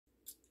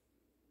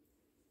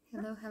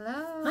Hello,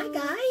 hello. Hi,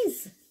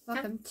 guys.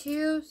 Welcome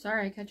to...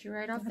 Sorry, I cut you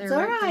right off there. It's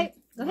all right.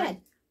 Go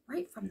ahead.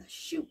 Right from the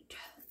chute.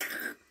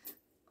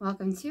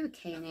 Welcome to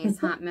K&A's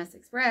Hot Mess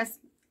Express.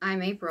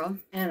 I'm April.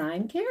 And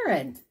I'm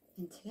Karen.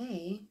 And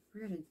today,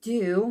 we're going to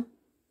do...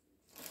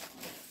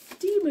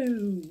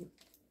 Temu.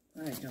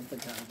 I jumped the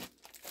gun.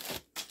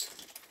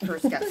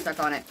 First got stuck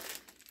on it.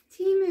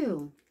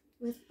 Temu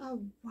with a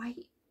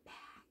white bag.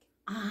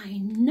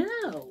 I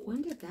know.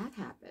 When did that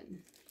happen?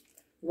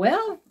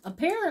 Well,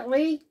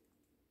 apparently,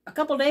 a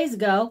couple days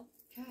ago.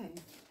 Okay.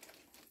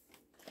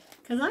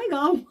 Because I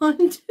got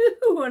one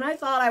too, and I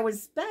thought I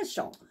was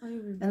special.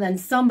 And then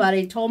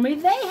somebody told me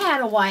they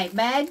had a white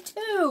bag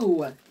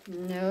too.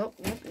 Nope.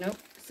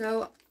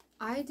 So,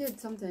 I did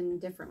something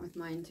different with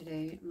mine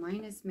today.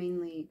 Mine is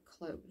mainly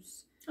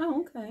clothes.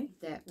 Oh, okay.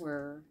 That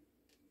were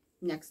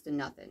next to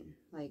nothing.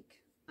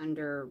 Like,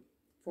 under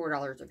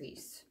 $4 a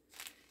piece.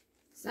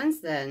 Since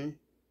then...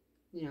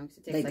 You know, 'cause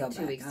it takes like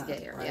 2 weeks to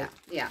get here. Right?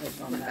 Yeah.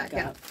 Went back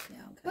up.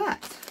 Yeah, okay.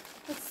 But,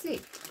 let's see.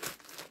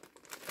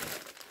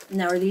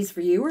 Now, are these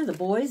for you or the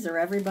boys or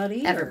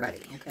everybody?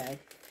 Everybody. Or? Okay.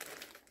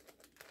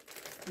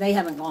 They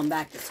haven't gone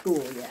back to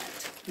school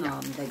yet.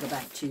 No. They go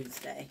back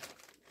Tuesday.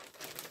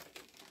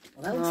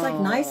 Well, that looks like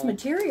nice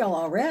material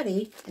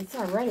already. It's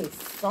already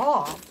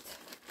soft.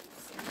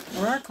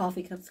 Or our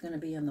coffee cup's going to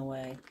be in the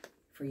way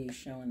for you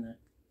showing the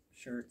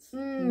shirts.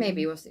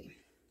 Maybe, we'll see.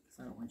 Because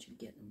I don't want you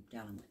getting them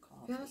down in my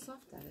coffee. Look how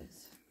soft that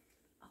is.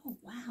 Oh,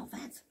 wow,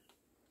 that's...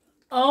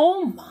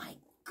 Oh, my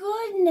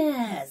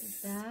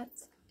goodness.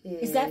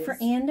 Is that for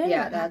Andon?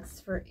 Yeah, that's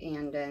for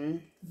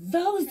Andon.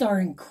 Those are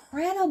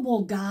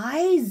incredible,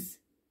 guys.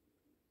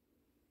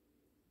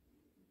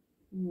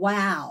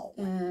 Wow.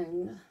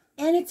 And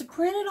it's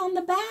printed on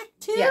the back,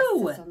 too.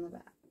 Yes, it's on the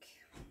back.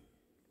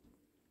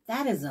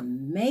 That is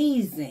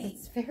amazing.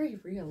 It's very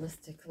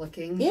realistic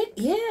looking. It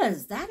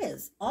is. That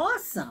is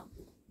awesome.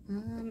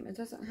 It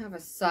doesn't have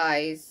a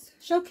size.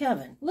 Show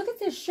Kevin. Look at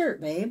this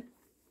shirt, babe.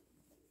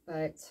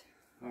 But...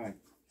 Hi.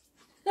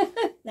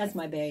 That's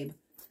my babe.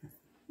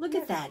 Look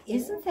at that.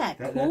 Isn't that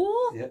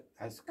cool? Yep,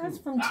 that's cool. That's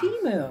from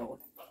Temu.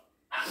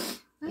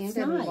 That's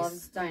Andon nice.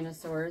 loves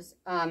dinosaurs.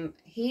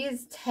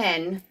 He's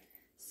 10,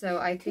 so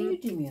I Can you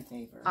think do me a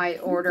favor? I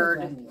ordered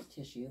grab me a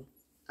tissue.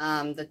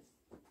 The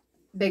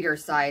bigger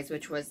size,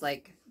 which was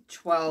like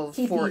 12,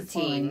 TP's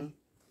 14,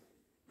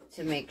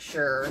 to make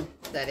sure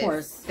that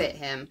it fit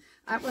him.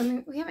 I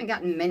mean, we haven't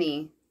gotten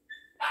many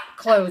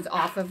clothes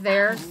off of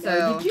there,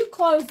 so... Did you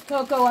close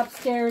Coco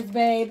upstairs,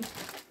 babe?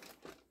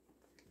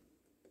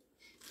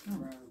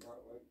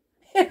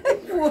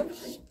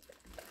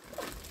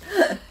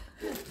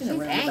 She's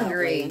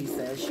angry. He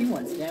says she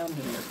wants down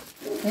here.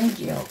 Thank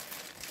you.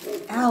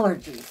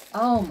 Allergies.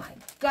 Oh my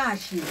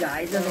gosh, you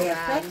guys. Are they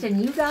affecting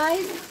you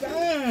guys?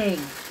 Dang.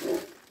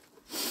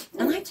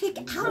 And I take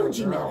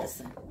allergy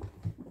medicine.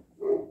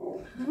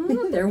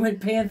 There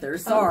went Panther.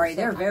 Sorry,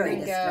 they're very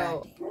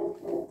distracting.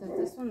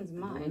 This one's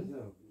mine.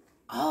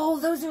 Oh,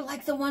 those are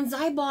like the ones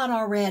I bought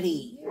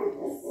already.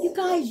 You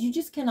guys, you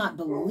just cannot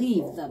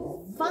believe the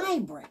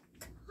vibrant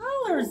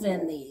colors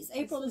in these.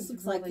 April, this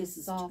looks like this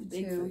is too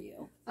big for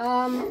you.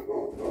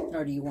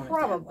 Or do you want it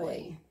that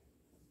way?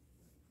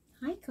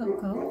 Hi,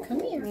 Coco.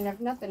 Come here. I mean, if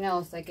nothing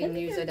else, I can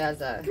use it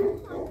as a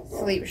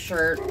sleep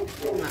shirt.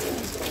 I'm not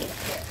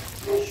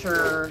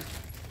sure.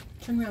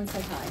 Turn around and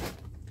say hi.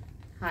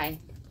 Hi.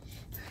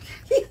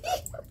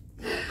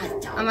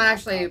 I'm gonna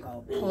actually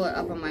pull it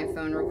up on my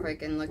phone real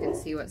quick and look and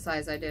see what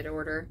size I did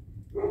order.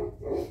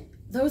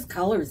 Those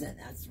colors in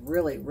that's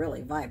really,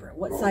 really vibrant.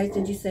 What size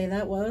did you say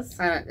that was?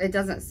 It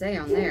doesn't say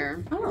on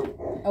there.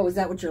 Oh, is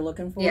that what you're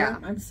looking for? Yeah.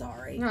 I'm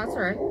sorry. No, that's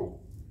all right.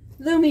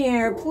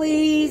 Lumiere,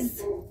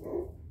 please.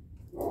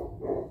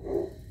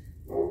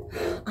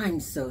 I'm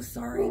so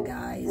sorry,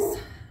 guys.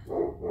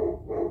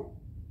 Let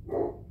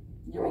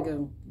me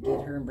go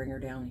get her and bring her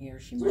down here.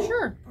 She might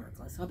park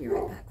us. I'll be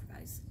right back,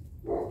 guys.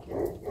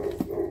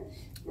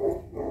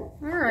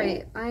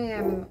 Alright, I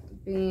am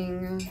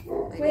being,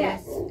 I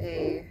guess,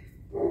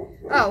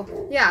 oh,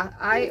 yeah,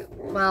 I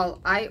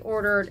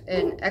ordered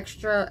an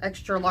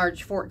extra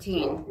large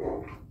 14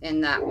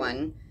 in that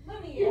one.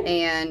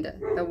 And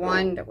the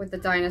one with the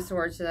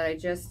dinosaurs that I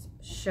just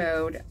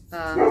showed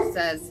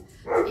says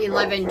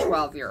 11,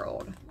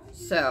 12-year-old.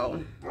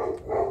 So,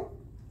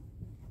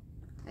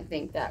 I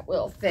think that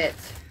will fit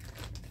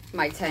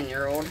my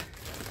 10-year-old.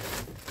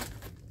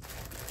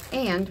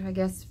 And I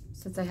guess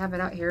since I have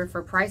it out here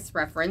for price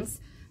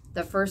reference,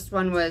 the first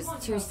one was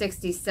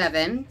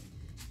 $267,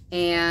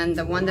 and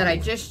the one that I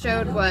just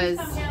showed was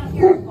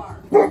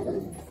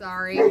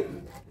sorry.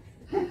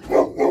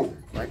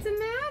 What's the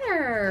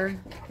matter?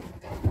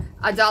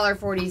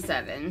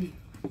 $1.47.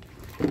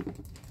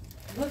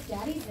 Look,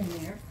 Daddy's in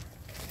there.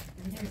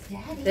 And there's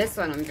Daddy. This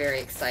one I'm very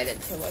excited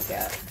to look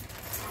at.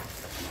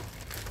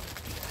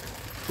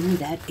 Ooh,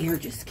 that air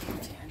just came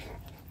in.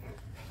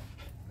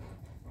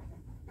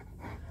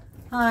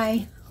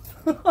 Hi.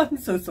 I'm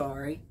so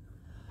sorry.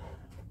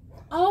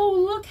 Oh,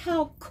 look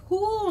how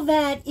cool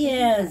that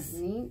is.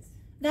 Neat.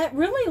 That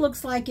really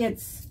looks like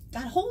it's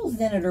got holes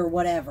in it or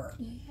whatever.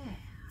 Yeah.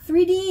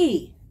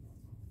 3D.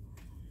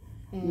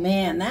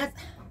 Man, that...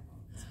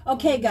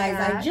 Okay, guys,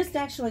 I just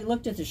actually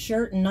looked at the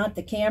shirt and not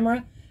the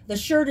camera. The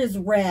shirt is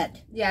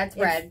red. Yeah, it's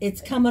red.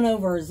 It's coming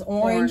over as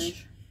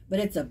orange, but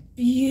it's a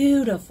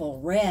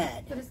beautiful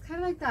red. But it's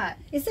kind of like that.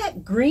 Is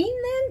that green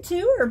then,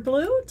 too, or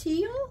blue,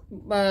 teal?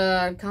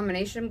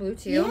 Combination blue,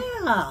 teal.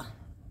 Yeah.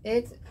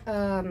 It's,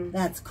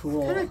 that's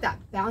cool. Kind of like that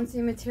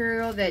bouncy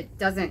material that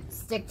doesn't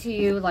stick to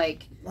you,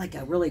 like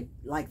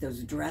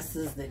those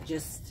dresses that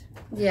just...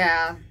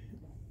 Yeah.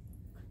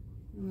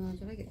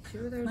 Did I get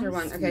 2 of those or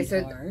 1? Okay,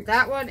 so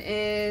that one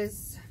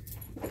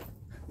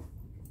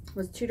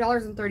was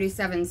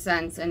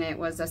 $2.37, and it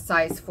was a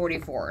size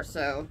 44.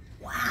 So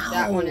wow,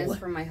 that one is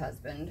for my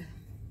husband.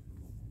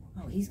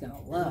 Oh, he's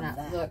gonna love that.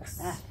 That looks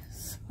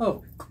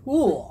so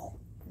cool.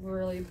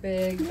 Really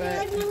big, but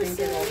I've never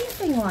seen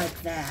anything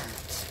like that.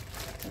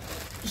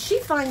 She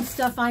finds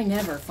stuff I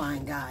never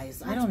find, guys.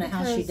 That's I don't know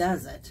how she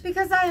does it.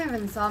 Because I have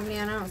insomnia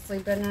and I don't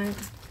sleep at night.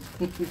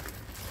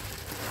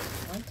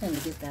 I tend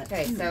to get that.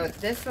 Okay, so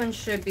this one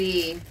should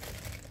be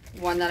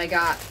one that I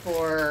got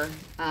for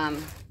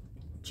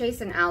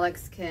Chase and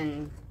Alex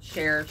can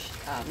share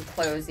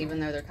clothes, even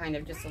though they're kind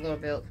of just a little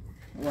bit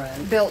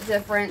built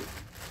different.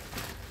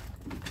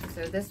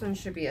 So this one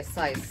should be a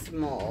size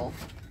small,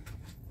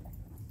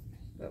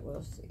 but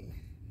we'll see.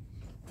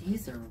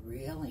 These are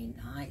really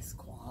nice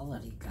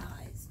quality,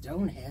 guys.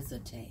 Don't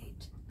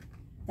hesitate.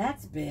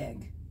 That's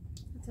big.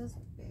 It does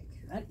look big.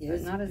 That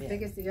is but not as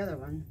big as the other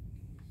one.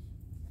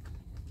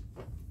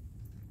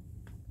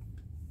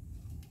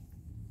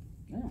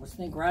 I almost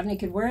think Rodney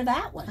could wear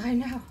that one. I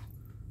know.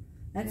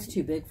 That's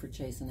too big for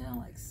Chase and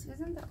Alex.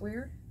 Isn't that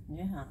weird?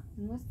 Yeah.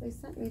 Unless they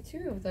sent me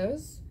 2 of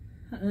those.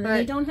 But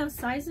they don't have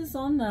sizes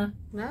on the...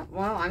 No,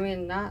 well, I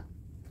mean, not...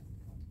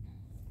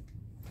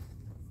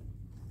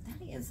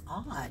 That is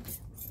odd.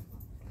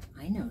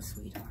 I know,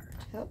 sweetheart.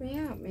 Help me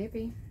out,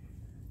 maybe.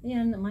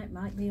 Yeah, and it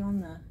might be on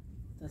the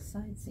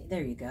side seat.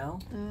 There you go.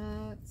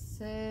 It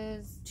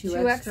says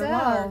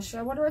 2XL.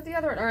 I wonder what the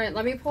other one... All right,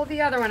 let me pull the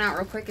other one out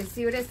real quick and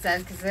see what it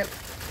says, because I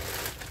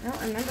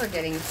don't remember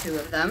getting 2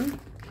 of them.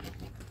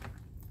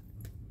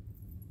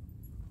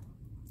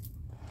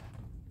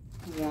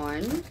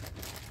 1.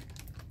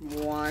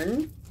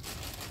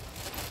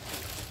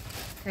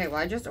 Okay, well,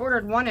 I just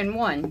ordered 1 and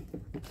 1.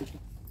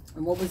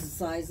 And what was the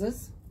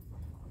sizes?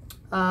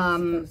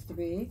 Supposed to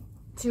be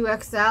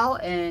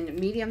 2XL and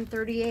medium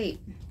 38.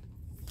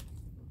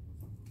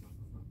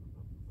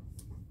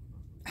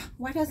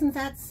 Why doesn't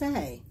that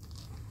say?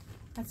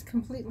 That's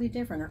completely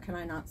different, or can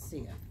I not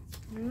see it?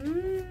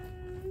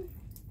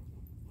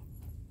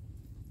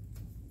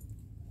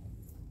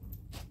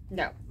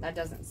 No, that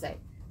doesn't say.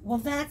 Well,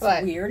 that's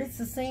weird. It's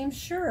the same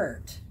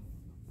shirt.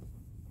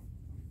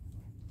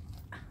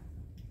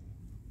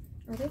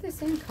 Are they the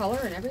same color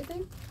and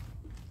everything?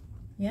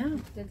 Yeah.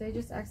 Did they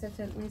just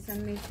accidentally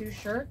send me 2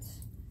 shirts?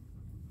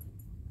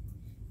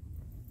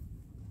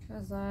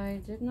 Because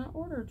I did not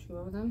order 2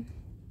 of them.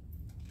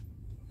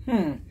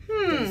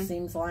 Those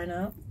seams line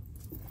up.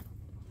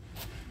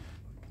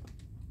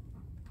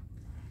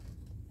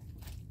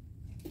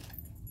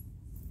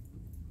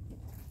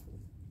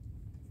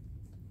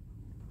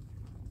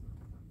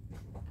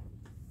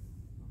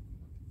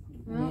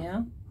 Well,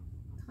 yeah.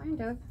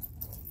 Kind of.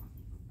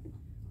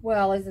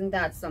 Well, isn't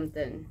that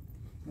something?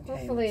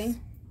 Okay,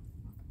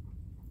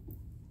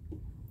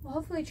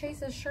 hopefully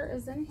Chase's shirt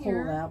is in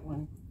here. Pull that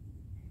one.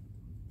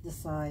 The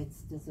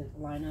sides, does it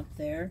line up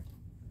there?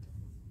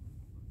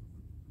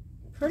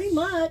 Pretty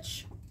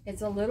much.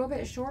 It's a little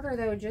bit shorter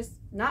though, just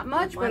not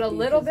much, but a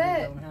little bit.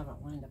 They don't have it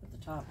lined up at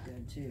the top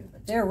good too,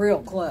 but they're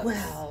real close.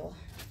 Well.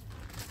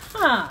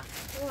 Huh.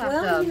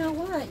 Well, you know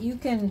what? You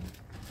can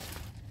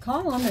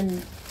call them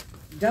and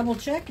double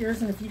check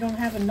yours, and if you don't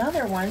have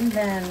another one,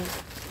 then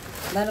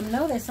let them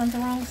know they sent the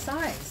wrong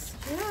size.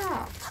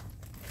 Yeah.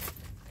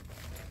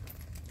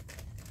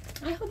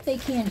 I hope they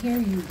can't hear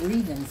you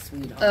breathing,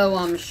 sweetheart. Oh,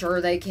 I'm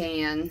sure they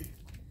can.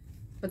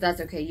 But that's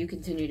okay. You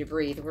continue to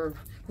breathe.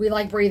 We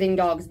like breathing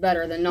dogs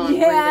better than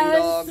non-breathing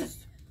dogs.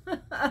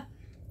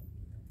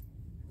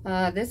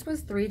 This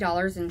was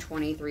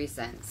 $3.23.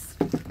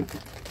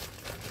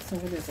 So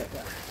what is it?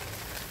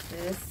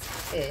 This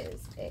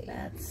is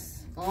a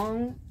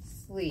long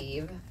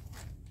sleeve.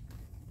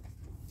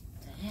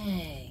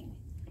 Dang.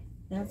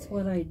 That's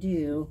what I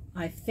do.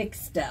 I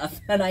fix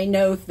stuff and I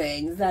know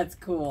things. That's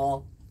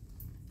cool.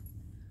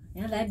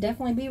 Yeah, that'd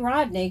definitely be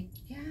Rodney.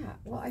 Yeah,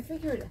 well, I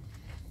figured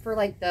for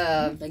like the...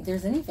 I don't think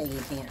there's anything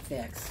you can't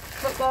fix.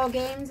 Football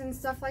games and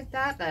stuff like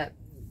that, that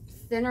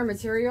thinner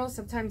material,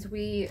 sometimes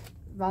we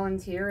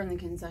volunteer in the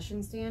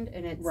concession stand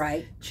and it's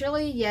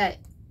chilly yet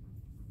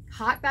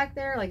hot back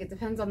there. Like, it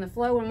depends on the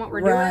flow and what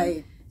we're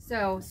doing.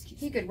 So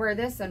he could wear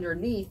this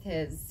underneath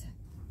his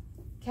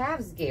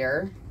Cavs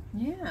gear.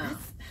 Yeah.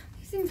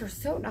 These things are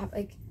so not,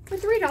 like, for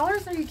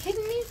 $3, are you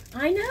kidding me?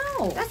 I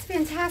know. That's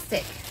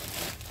fantastic.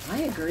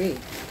 I agree.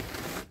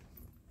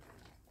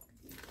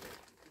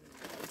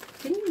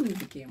 Can you move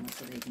the camera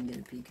so they can get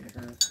a peek at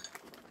her?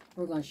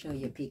 We're going to show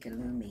you a peek at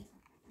Lumi.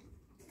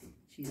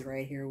 She's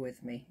right here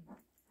with me.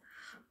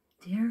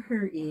 There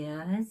her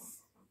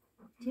is.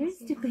 There's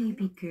the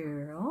baby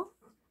girl.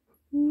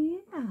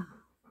 Yeah.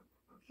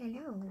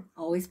 Hello.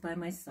 Always by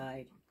my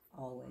side.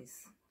 Always.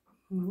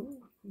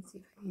 Ooh, let's see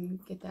if I can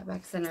get that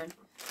back centered.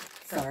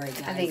 Sorry,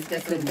 guys. I think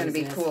this one's going to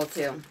be cool,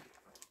 too.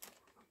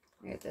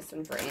 I get this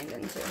one for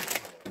Andon, too.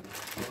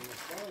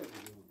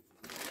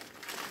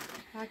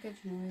 Package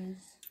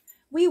noise.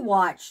 We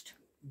watched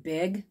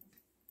Big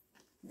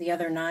the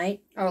other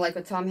night. Oh, like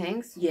with Tom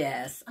Hanks?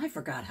 Yes. I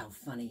forgot how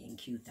funny and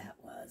cute that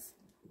was.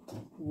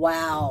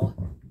 Wow.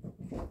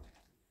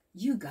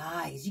 You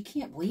guys, you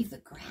can't believe the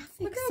graphics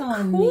Look how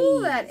on cool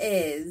these. that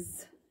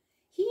is.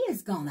 He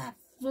is gonna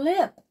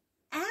flip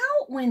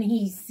out when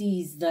he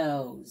sees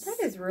those. That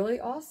is really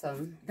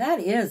awesome. That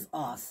is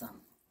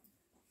awesome.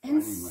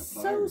 And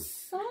so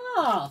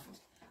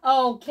soft.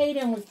 Oh,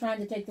 Kaden was trying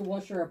to take the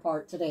washer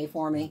apart today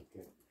for me.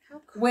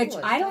 How cool Which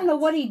is I don't that? know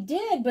what he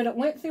did, but it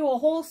went through a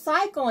whole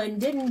cycle and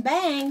didn't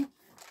bang.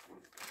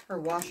 Her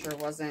washer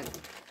wasn't.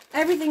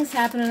 Everything's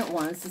happening at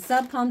once. The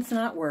sub pump's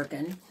not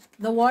working.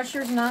 The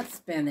washer's not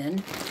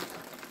spinning.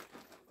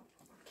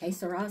 Que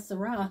sera,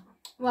 sera.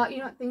 Well, you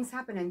know what? Things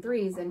happen in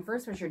threes, and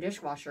first was your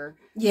dishwasher.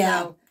 Yeah.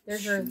 So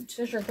there's your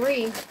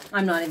 3.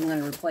 I'm not even going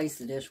to replace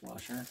the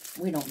dishwasher.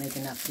 We don't make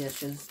enough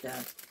dishes to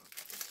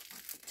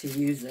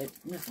use it.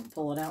 I'm just going to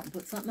pull it out and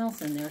put something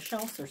else in there.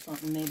 Shelves or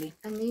something, maybe.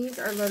 And these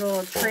are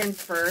little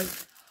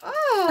transfers.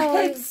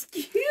 Oh!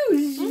 Excuse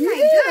Oh you! my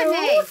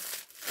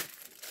goodness!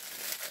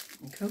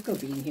 And Cocoa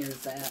Bean hears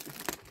that.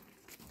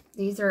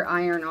 These are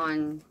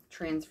iron-on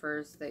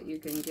transfers that you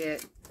can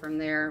get from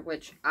there,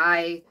 which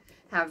I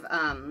have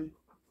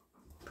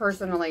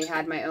personally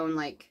had my own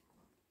like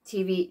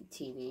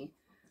t-shirt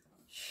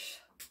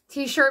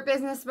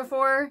business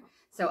before,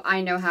 so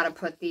I know how to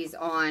put these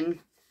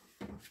on.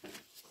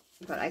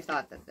 But I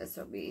thought that this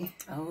would be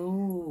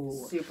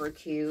super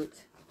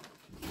cute.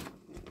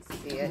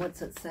 Let's see it.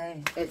 What's it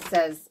say? It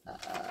says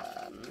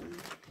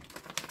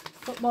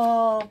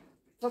Football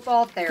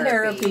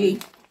therapy.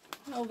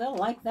 Oh, they'll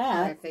like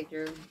that. I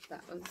figured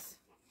that was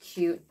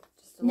cute.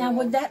 Now,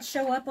 would that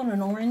show up on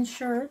an orange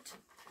shirt?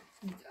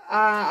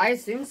 I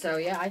assume so.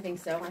 Yeah, I think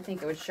so. I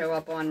think it would show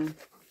up on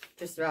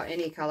just about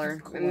any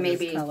color.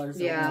 Maybe colors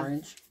yeah, of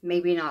orange.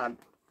 Maybe not a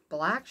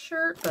black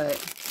shirt, but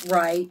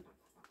right.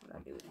 What do I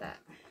do with that?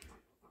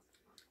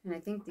 And I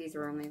think these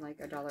are only like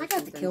 $1. I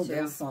got the Kill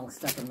Bill song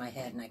stuck in my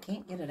head, and I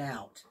can't get it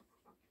out.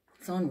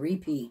 It's on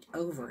repeat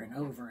over and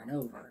over and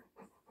over.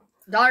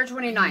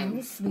 $1.29.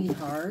 Oh,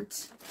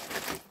 sweetheart.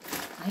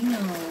 I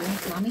know.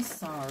 Mommy's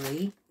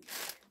sorry.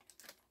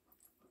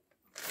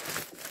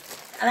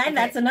 And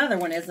that's another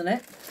one, isn't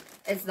it?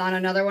 It's not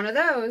another one of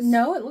those.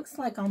 No, it looks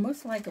like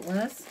almost like it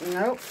was.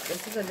 Nope.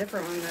 This is a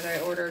different one that I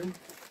ordered.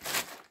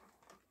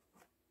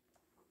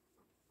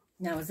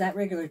 Now, is that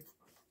regular?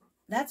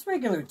 That's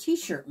regular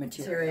t-shirt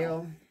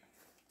material.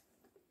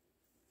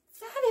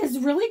 That is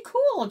really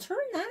cool. Turn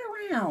that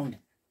around.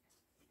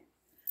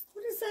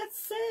 What does that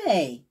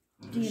say?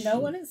 Do you know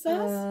what it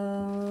says?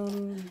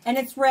 And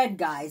it's red,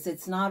 guys.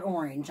 It's not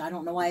orange. I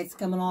don't know why it's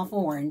coming off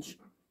orange.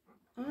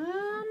 I'm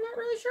not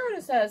really sure what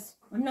it says.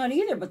 I'm not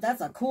either, but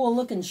that's a cool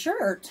looking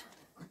shirt.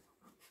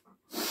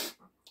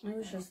 I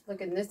was just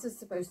looking. This is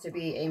supposed to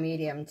be a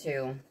medium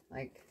too,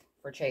 like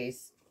for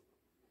Chase.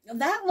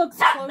 That looks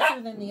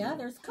closer than the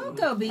others.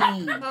 Cocoa Bean.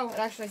 Oh, it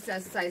actually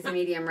says size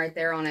medium right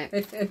there on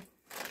it.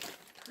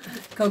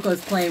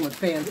 Coco's playing with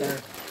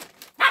Panther.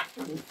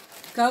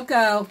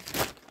 Coco,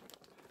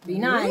 be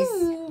nice.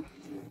 Ooh.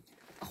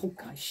 Oh,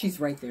 gosh, she's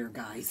right there,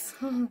 guys.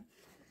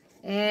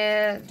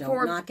 And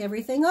don't knock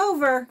everything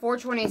over.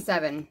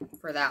 $4.27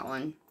 for that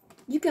one.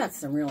 You got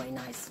some really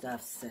nice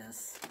stuff,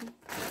 sis.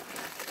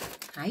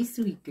 Hi,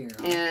 sweet girl.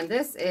 And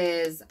this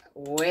is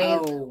way...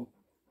 Oh.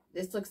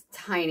 This looks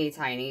tiny,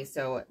 tiny,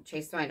 so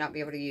Chase might not be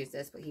able to use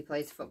this, but he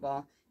plays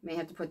football. May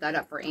have to put that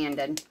up for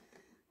Andon.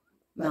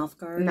 Mouth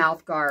guard?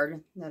 Mouth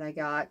guard that I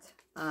got.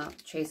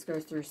 Chase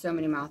goes through so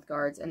many mouth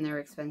guards, and they're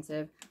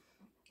expensive.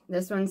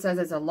 This one says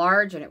it's a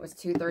large, and it was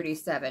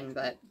 $2.37,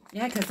 but...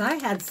 Yeah, because I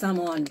had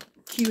some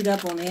queued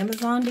up on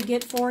Amazon to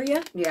get for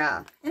you.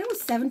 Yeah. And it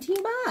was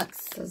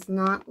 $17. Does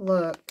not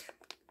look...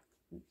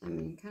 I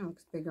mean, it kind of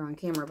looks bigger on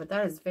camera, but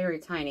that is very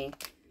tiny.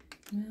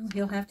 Well,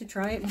 he'll have to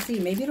try it and see.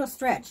 Maybe it'll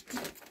stretch.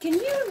 Can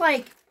you,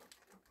 like,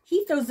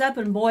 heat those up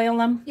and boil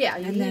them? Yeah.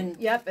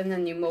 Yep, and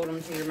then you mold them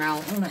to your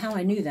mouth. I don't know how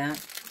I knew that.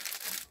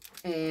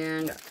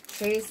 And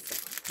Chase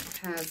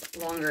has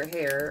longer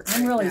hair.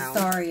 I'm really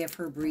sorry if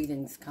her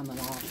breathing's coming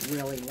off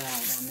really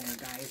loud on there,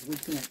 guys. We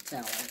can't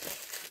tell it.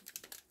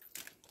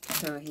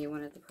 So he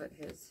wanted to put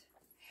his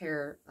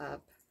hair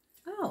up.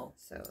 Oh.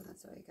 So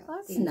that's why he got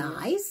That's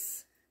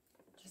nice.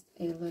 Just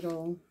a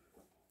little...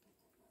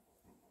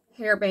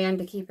 hairband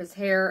to keep his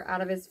hair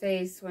out of his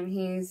face when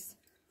he's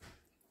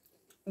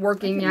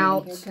working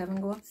out. Have him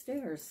go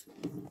upstairs.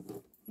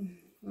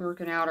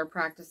 Working out or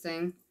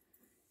practicing.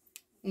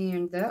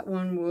 And that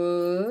one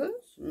was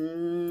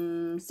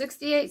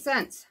 68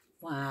 cents.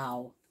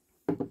 Wow.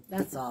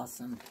 That's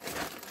awesome.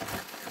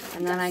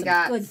 And then I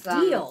got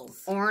some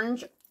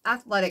orange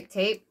athletic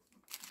tape.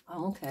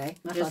 Oh, okay.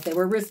 I thought they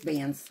were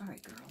wristbands. Sorry,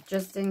 girl.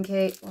 Just in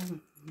case. Well,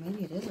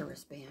 maybe it is a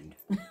wristband.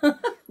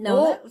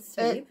 No, that was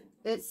cheap.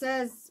 It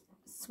says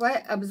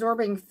sweat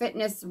absorbing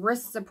fitness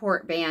wrist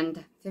support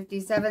band,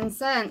 57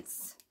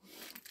 cents.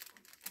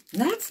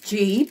 That's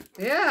cheap.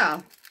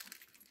 Yeah.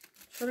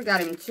 Should have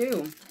got him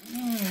 2.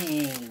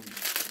 Dang.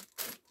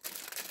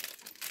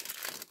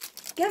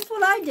 Guess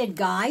what I did,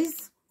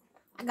 guys?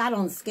 I got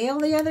on scale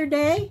the other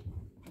day,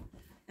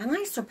 and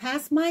I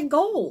surpassed my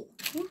goal.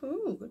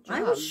 Woohoo, good job.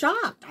 I was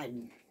shocked. I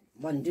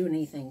wasn't doing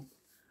anything.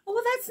 Oh,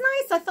 well, that's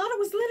nice. I thought it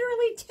was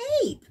literally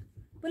tape,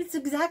 but it's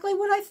exactly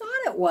what I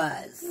thought it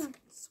was. Yeah,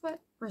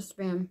 sweat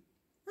wristband.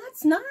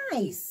 That's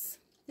nice.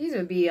 These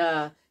would be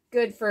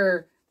good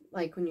for,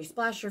 like, when you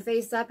splash your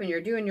face up and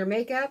you're doing your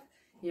makeup,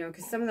 you know,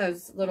 because some of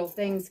those little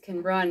things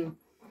can run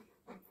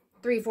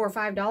 $3, $4,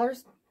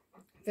 $5.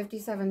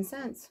 57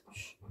 cents.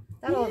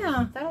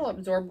 That'll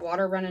absorb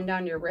water running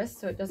down your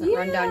wrist so it doesn't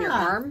run down your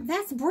arm.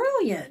 That's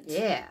brilliant.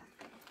 Yeah.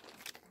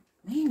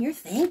 Man, you're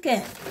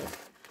thinking.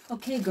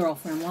 Okay,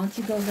 girlfriend, why don't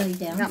you go lay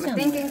down Got my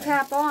thinking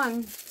cap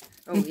on.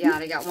 Oh, yeah,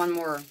 I got one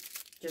more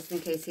just in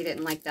case he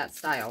didn't like that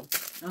style.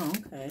 Oh,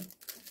 okay.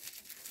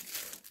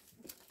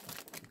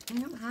 I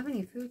don't have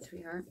any food,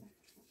 sweetheart.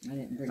 I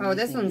didn't bring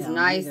this one's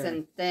nice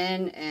and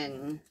thin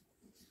and...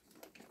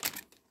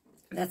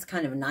 That's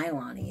kind of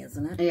nylon-y,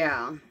 isn't it?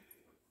 Yeah.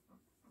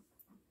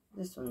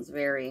 This one's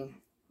very...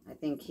 I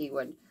think he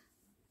would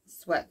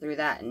sweat through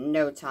that in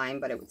no time,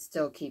 but it would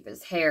still keep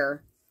his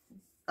hair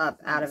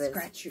up out of his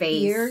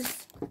face.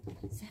 Ears.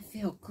 Does that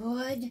feel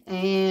good?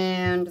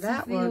 And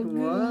that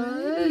one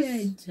was... Yeah,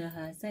 it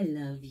does. I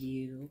love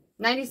you.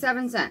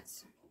 97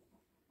 cents.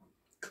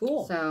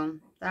 Cool. So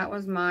that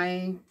was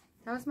my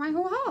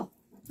whole haul.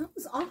 That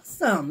was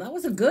awesome. That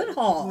was a good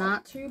haul.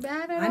 Not too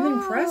bad at all. I'm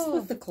impressed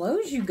with the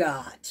clothes you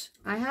got.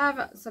 I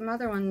have some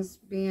other ones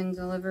being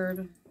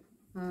delivered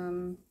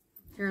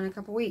here in a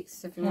couple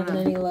weeks. If you want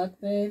any luck,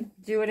 babe?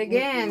 Do it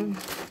again.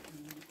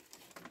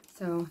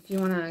 So if you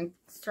want to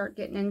start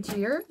getting into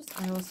yours,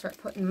 I will start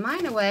putting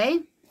mine away.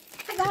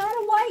 I got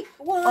a white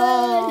one.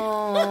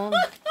 Oh.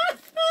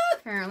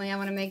 Apparently I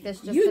want to make this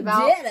just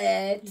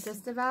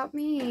just about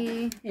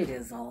me. It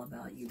is all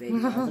about you,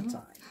 baby, all the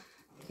time.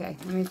 Okay,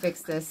 let me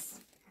fix this.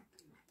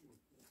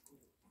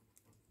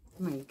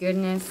 Oh my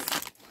goodness.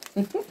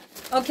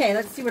 Okay,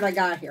 let's see what I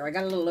got here. I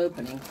got a little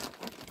opening.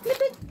 Flip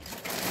it.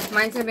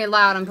 Mine's going to be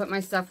loud and put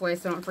my stuff away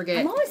so don't forget.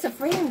 I'm always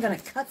afraid I'm going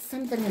to cut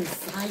something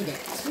inside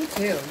it. Me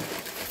too.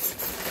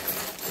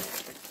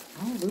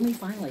 Oh, Lumi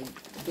finally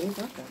gave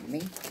up on me.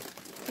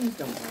 Things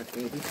don't work,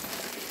 baby.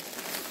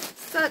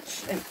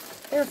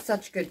 They're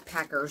such good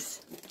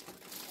packers.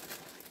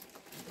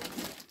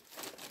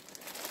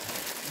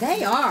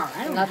 They are.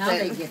 I don't know how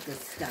they get this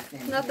stuff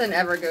in. Nothing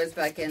ever goes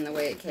back in the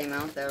way it came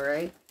out, though,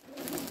 right?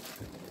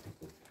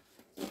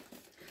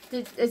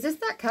 Is this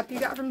that cup you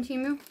got from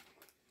Temu?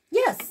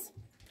 Yes.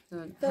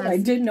 So that I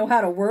didn't know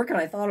how to work, and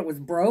I thought it was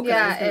broken.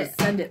 Yeah, I was going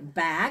to send it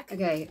back.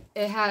 Okay,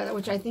 it has,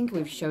 which I think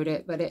we've showed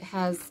it, but it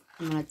has,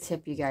 I'm going to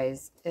tip you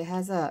guys, it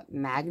has a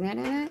magnet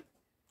in it.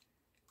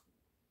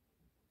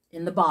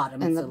 In the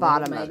bottom. In the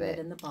bottom of it.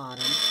 In the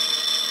bottom.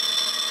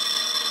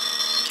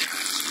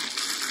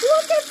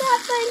 Look at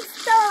that thing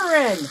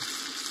stirring.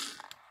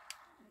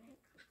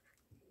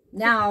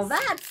 Now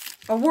that's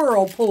a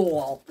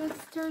whirlpool. That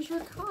stirs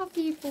your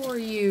coffee for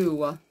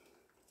you.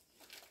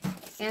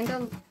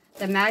 And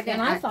the magnet.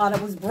 And I thought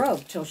it was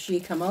broke till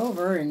she come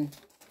over and...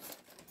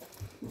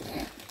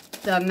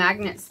 The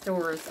magnet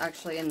stores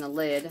actually in the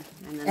lid.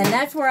 And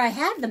that's where I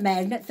had the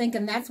magnet,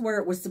 thinking that's where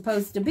it was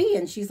supposed to be.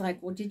 And she's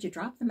like, well, did you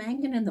drop the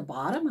magnet in the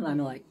bottom? And I'm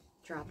like...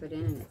 Drop it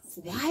in and it's...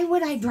 Why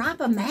would I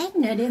drop a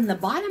magnet in the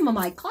bottom of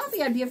my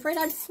coffee? I'd be afraid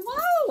I'd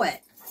swallow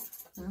it.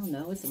 I don't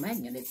know. It's a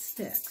magnet. It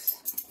sticks.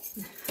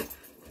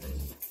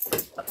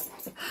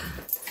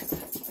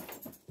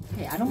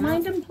 Hey, I don't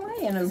mind them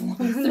playing as long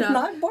as they're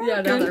not barking.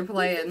 Yeah, no, they're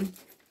playing.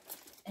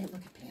 Hey, look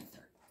at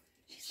Panther.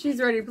 She's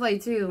ready to play,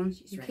 too.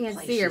 You can't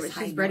see her, but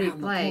she's ready to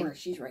play.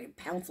 She's ready to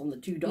pounce on the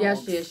two dogs. Yeah,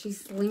 she is.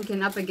 She's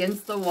slinking up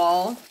against the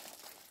wall.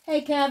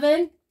 Hey,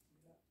 Kevin.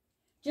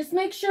 Just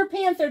make sure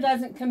Panther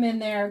doesn't come in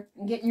there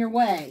and get in your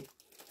way.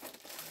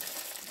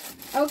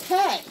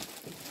 Okay.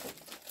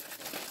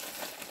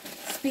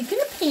 Speaking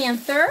of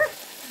Panther,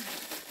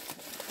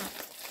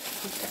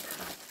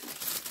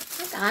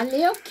 I got a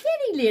little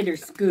kitty litter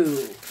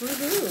scoop.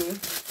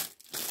 Woohoo.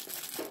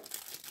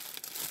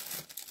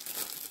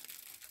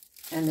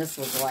 And this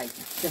was like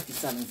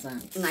 57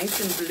 cents. Nice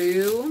and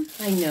blue.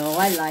 I know,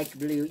 I like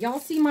blue. Y'all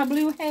see my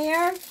blue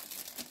hair?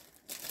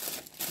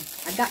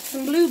 I got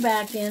some blue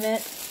back in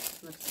it.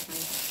 Looks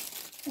nice.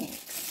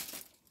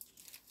 Thanks.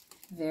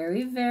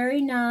 Very,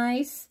 very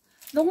nice.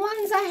 The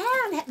ones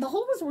I had, the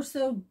holes were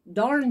so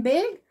darn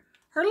big,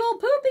 her little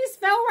poopies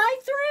fell right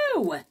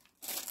through.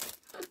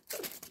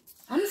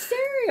 On the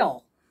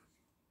cereal.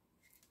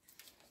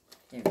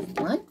 There's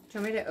one. Do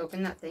you want me to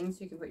open that thing so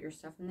you can put your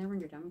stuff in there when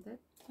you're done with it?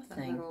 That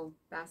little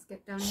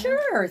basket down there?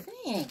 Sure,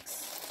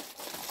 thanks.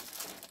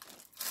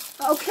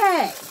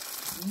 Okay,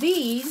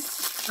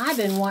 these I've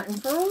been wanting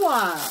for a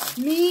while.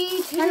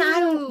 Me too. And I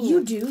don't,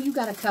 you do. You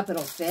got a cup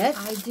it'll fit.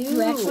 I do.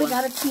 You actually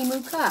got a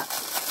Temu cup.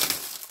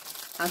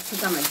 That's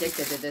because I'm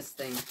addicted to this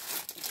thing.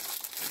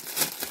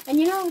 And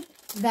you know,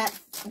 that,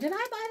 did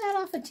I buy that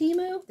off of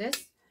Temu?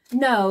 This?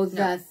 No,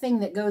 the thing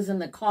that goes in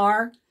the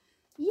car.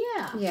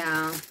 Yeah.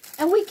 Yeah.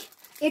 And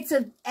it's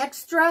an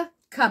extra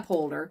cup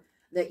holder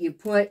that you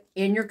put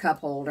in your cup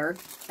holder,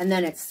 and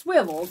then it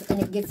swivels and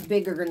it gets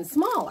bigger and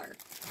smaller.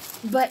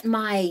 But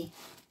my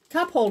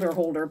cup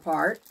holder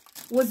part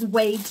was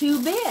way too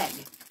big.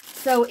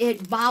 So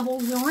it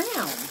bobbles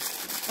around.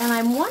 And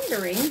I'm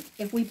wondering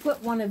if we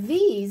put one of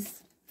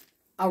these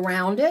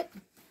around it,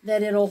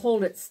 that it'll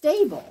hold it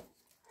stable.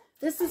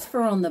 This is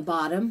for on the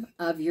bottom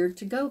of your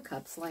to-go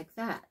cups like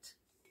that.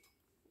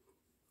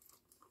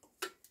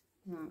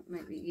 Well, it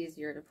might be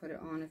easier to put it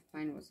on if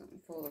mine wasn't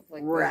full of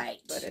liquid. Right.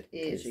 But it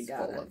is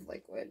full of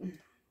liquid.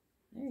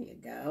 There you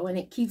go. And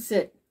it keeps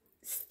it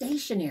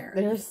stationary.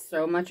 There's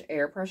so much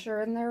air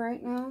pressure in there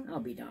right now.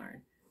 I'll be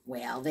darned.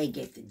 Well, they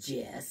get the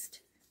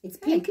gist. It's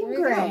pink and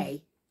there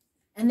gray.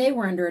 And they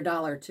were under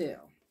 $1 too.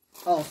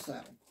 Also.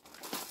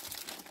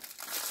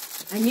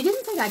 And you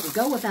didn't think I could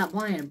go without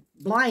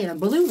buying a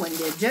blue one,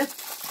 did you?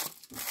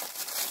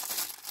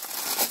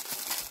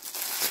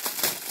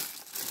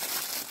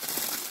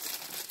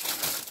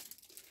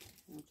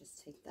 I'll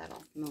just take that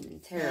off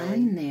momentarily.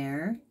 And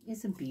there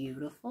is a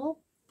beautiful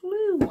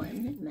blue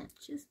one that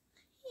matches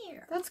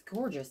here. That's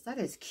gorgeous. That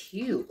is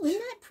cute. Isn't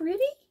that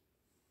pretty?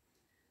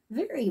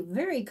 Very,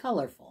 very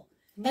colorful.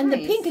 Nice. And the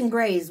pink and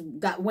gray's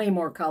got way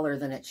more color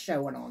than it's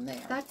showing on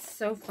there. That's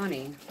so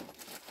funny.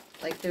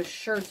 Like, those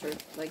shirts are,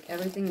 like,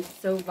 everything is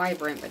so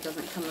vibrant, but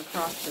doesn't come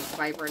across as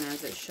vibrant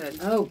as it should.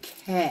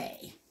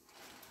 Okay.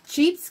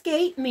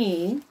 Cheapskate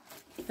me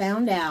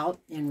found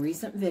out in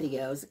recent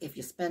videos, if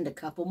you spend a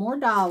couple more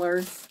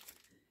dollars,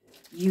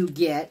 you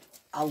get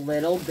a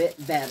little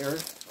bit better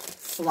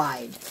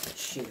slide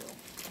shoe.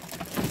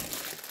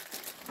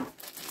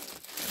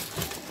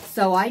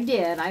 So I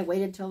did. I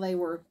waited till they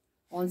were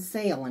on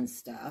sale and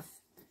stuff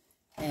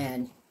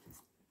and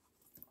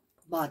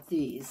bought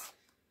these.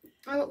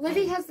 Oh,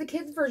 Libby has the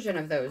kids version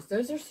of those.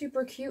 Those are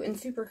super cute and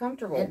super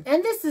comfortable.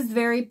 And this is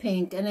very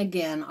pink. And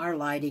again, our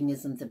lighting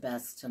isn't the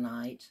best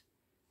tonight.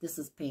 This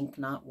is pink,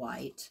 not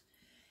white.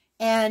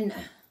 And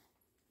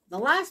the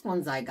last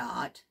ones I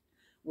got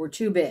were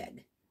too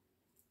big.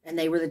 And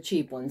they were the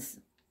cheap ones.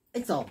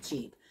 It's all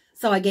cheap.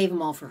 So I gave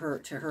them all to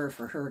her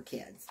for her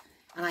kids.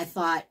 And I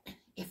thought,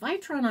 if I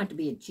try not to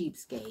be a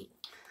cheapskate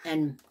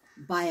and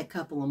buy a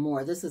couple of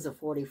more, this is a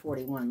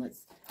 40-41.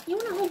 You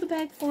want to hold the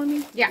bag for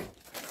me? Yeah.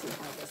 Let's see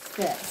how this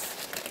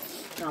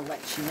fits. And I'll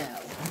let you know.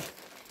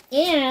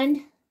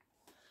 And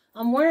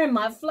I'm wearing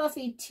my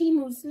fluffy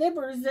Temu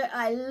slippers that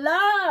I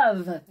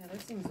love. Yeah,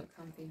 those things look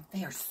comfy.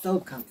 They are so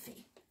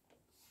comfy.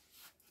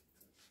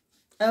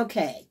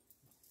 Okay.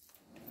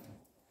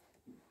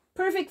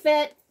 Perfect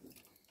fit.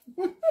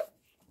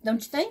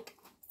 Don't you think?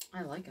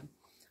 I like them.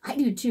 I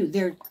do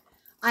too.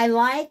 I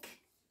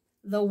like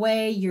the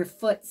way your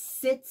foot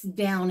sits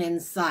down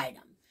inside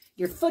them.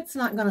 Your foot's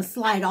not going to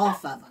slide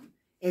off of them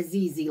as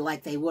easy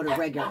like they would a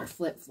regular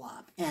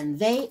flip-flop. And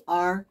they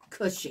are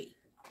cushy.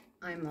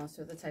 I'm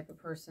also the type of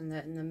person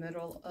that in the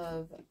middle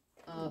of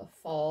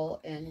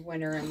fall and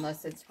winter,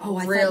 unless it's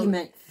I thought you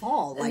meant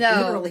fall, like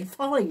literally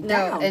falling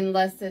down. No,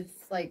 unless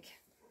it's like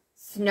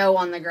snow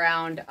on the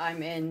ground,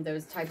 I'm in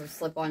those type of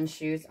slip-on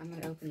shoes. I'm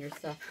going to open your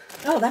stuff.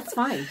 Oh, that's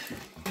fine.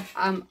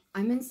 I'm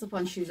in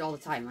slip-on shoes all the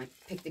time. Like,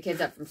 pick the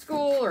kids up from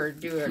school or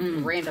do a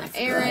random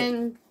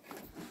errand. Good.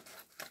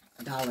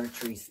 Dollar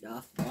Tree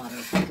stuff.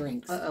 Water,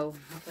 drinks. Uh-oh.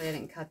 Hopefully I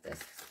didn't cut this.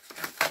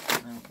 I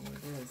don't know what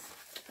it is.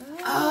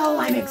 Oh,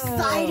 I'm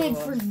excited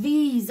for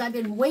these. I've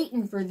been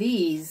waiting for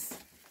these.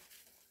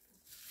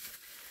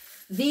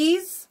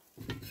 These.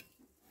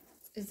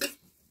 Is this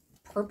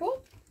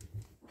purple?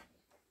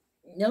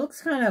 It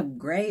looks kind of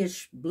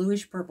grayish,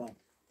 bluish purple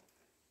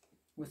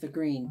with a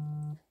green.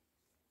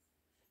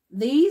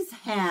 These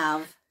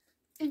have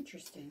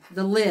Interesting.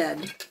 the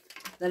lid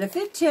that if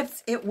it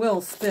tips, it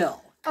will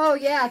spill. Oh,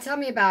 yeah. Tell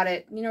me about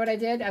it. You know what I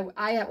did?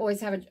 I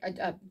always have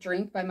a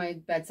drink by my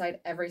bedside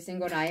every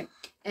single night.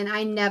 And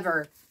I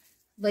never,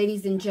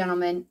 ladies and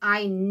gentlemen,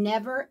 I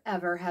never,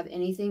 ever have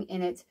anything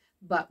in it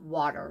but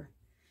water.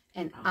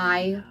 And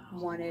I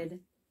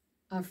wanted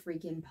a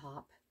freaking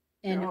pop.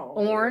 An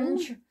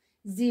orange,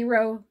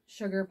 0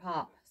 sugar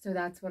pop. So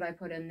that's what I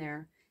put in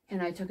there.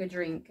 And I took a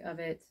drink of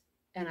it.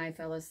 And I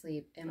fell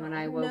asleep. And when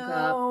I woke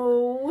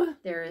up,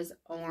 there is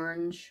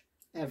orange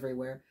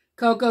everywhere.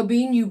 Cocoa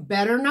Bean, you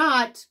better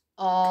not.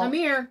 Come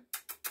here.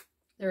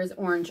 There is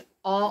orange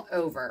all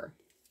over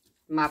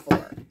my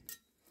floor.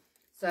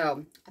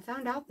 So, I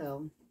found out,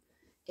 though,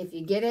 if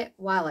you get it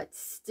while it's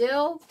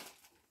still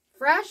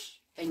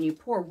fresh and you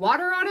pour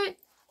water on it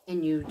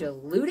and you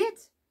dilute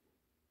it,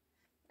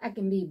 that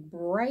can be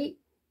bright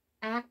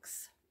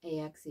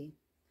A-X-E,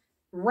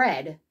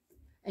 red,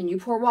 and you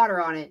pour water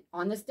on it,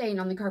 on the stain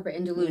on the carpet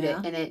and dilute it,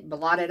 and it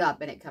blot it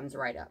up and it comes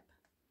right up.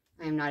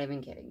 I am not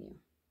even kidding you.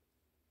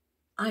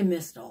 I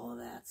missed all of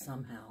that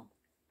somehow.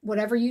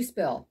 whatever you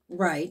spill.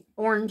 Right.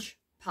 Orange,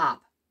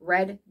 pop.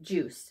 Red,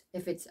 juice.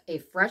 If it's a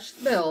fresh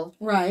spill,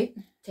 right,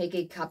 take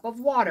a cup of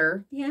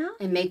water. Yeah.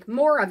 And make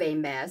more of a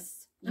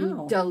mess.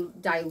 You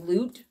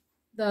dilute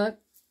the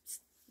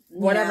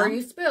whatever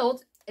you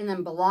spilled, and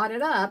then blot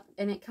it up,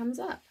 and it comes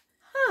up.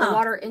 Huh. The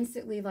water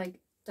instantly like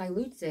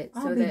dilutes it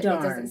so that it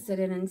doesn't sit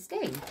in and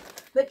stain.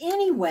 But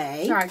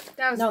anyway, sorry,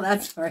 that was no,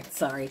 that's right.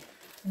 Sorry.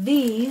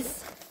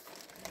 This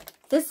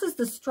is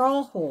the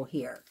straw hole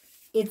here.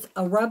 It's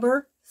a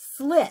rubber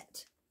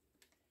slit,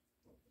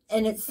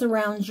 and it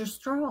surrounds your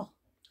straw,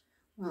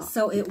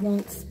 so it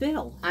won't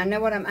spill. I know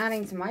what I'm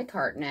adding to my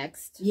cart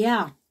next.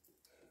 Yeah.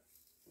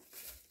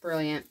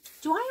 Brilliant.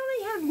 Do I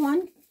only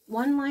have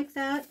one like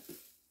that?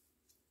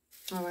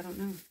 Oh, I don't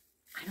know.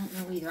 I don't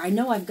know either. I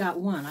know I've got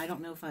one. I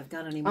don't know if I've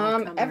got any more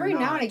coming every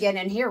now and again,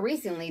 and here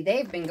recently,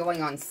 they've been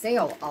going on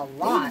sale a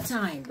lot. Big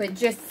time. But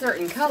just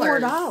certain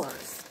colors.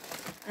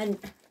 $4. And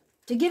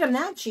to get them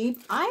that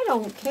cheap, I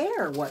don't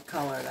care what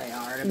color they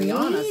are, to be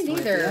honest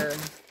with you.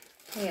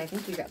 Hey, I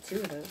think you got 2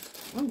 of those.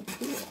 Oh,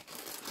 cool.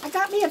 I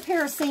got me a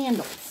pair of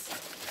sandals.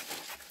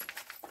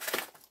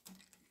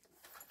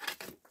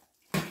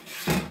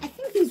 I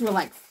think these were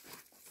like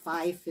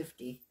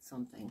 $5.50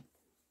 something.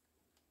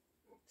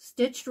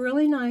 Stitched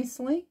really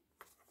nicely.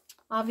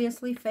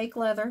 Obviously fake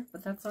leather,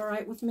 but that's all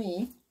right with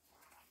me.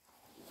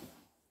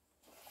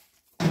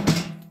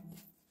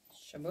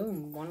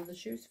 Shaboom, one of the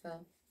shoes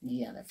fell.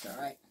 Yeah, that's all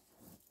right.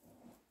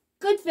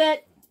 Good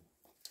fit.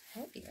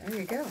 Hey, there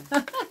you go.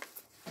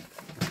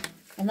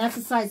 And that's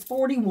a size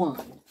 41.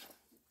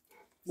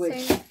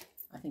 Which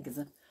I think is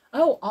a...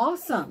 Oh,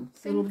 awesome.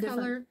 Same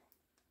color.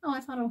 Oh, I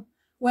thought...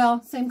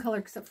 Well, same color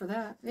except for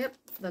that. Yep,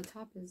 the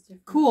top is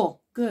different.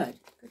 Cool. Good.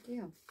 Good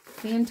deal.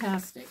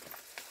 Fantastic.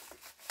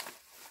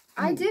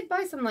 I did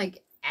buy some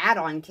like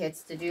add-on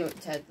kits to do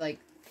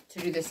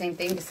the same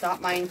thing to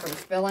stop mine from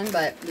spilling,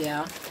 but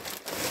yeah,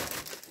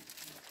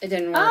 it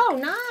didn't work.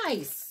 Oh,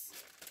 nice.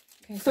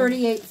 Okay,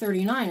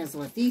 $38.39 is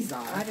what these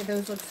are. Why do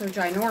those look so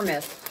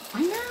ginormous?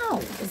 I know.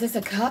 Is this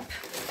a cup?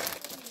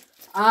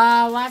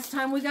 Last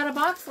time we got a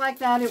box like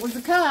that, it was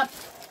a cup.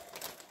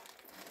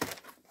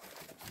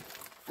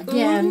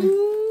 Again,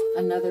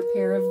 another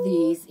pair of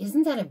these.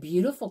 Isn't that a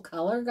beautiful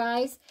color,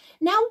 guys?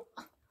 Now,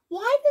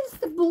 why does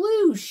the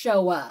blue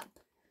show up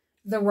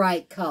the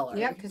right color?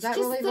 Yeah, because that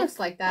really looks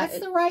like that.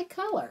 That's the right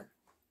color.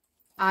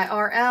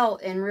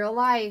 IRL in real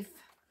life.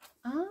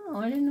 Oh,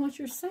 I didn't know what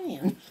you're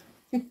saying.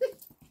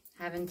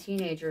 Having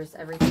teenagers,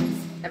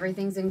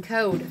 everything's in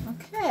code.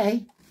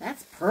 Okay,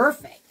 that's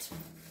perfect.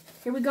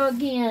 Here we go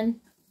again.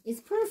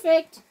 It's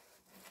perfect.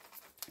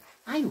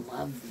 I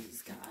love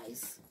these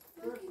guys.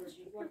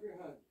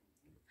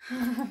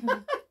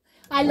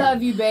 I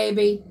love you,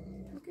 baby.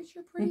 Look at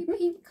your pretty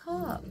pink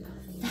cup.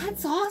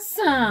 That's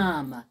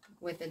awesome.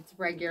 With its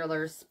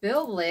regular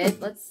spill lid,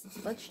 let's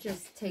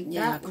just take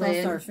that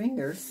lid. Cross our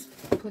fingers.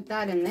 Put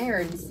that in there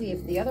and see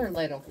if the other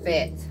lid will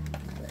fit.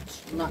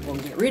 Which I'm not going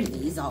to get rid of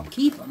these. I'll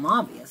keep them,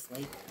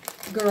 obviously.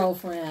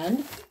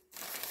 Girlfriend.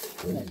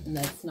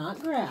 Let's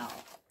not growl.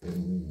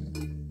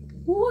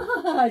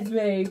 What,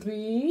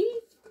 baby?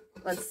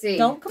 Let's see.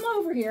 Don't come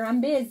over here.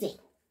 I'm busy.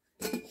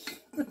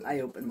 I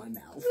opened my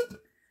mouth.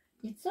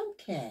 It's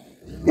okay.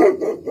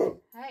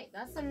 Hey,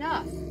 that's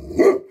enough.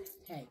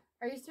 Hey.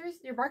 Are you serious?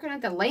 You're barking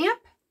at the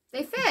lamp?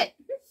 They fit.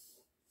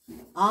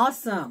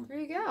 Awesome. There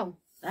you go.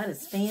 That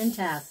is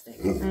fantastic.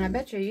 And I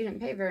bet you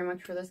didn't pay very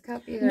much for this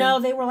cup either. No,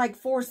 they were like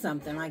 $4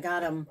 something. I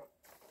got them.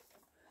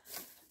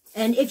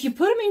 And if you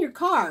put them in your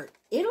cart,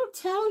 it'll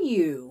tell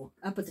you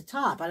up at the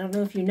top. I don't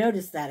know if you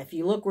noticed that. If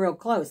you look real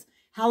close,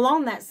 how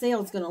long that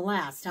sale's going to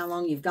last, how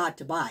long you've got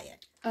to buy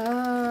it.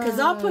 Because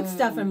I'll put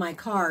stuff in my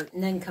cart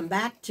and then come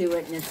back to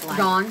it and it's like...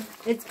 Gone?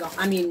 It's gone.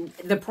 I mean,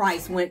 the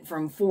price went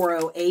from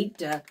 $4.08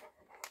 to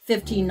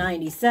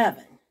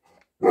 $15.97.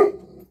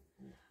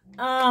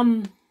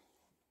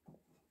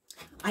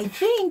 I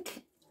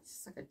think...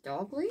 It's like a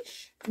dog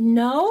leash?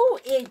 No,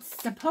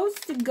 it's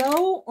supposed to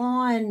go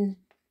on...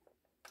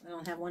 I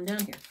don't have one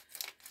down here.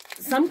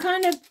 Some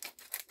kind of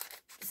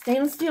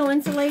stainless steel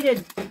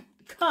insulated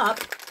cup...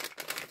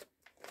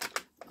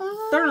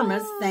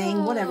 thermos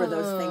thing, whatever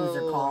those things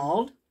are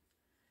called,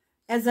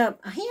 as a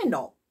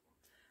handle.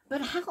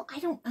 But how,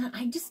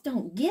 I just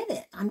don't get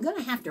it. I'm going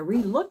to have to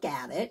re-look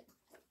at it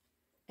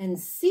and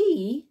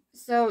see.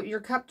 So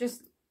your cup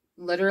just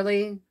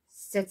literally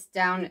sits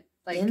down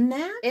like in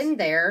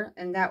there,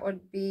 and that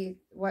would be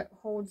what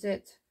holds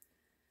it.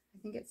 I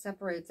think it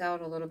separates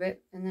out a little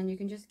bit, and then you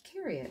can just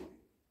carry it.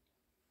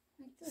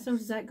 Like this. So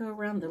does that go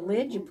around the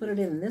lid? You put it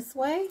in this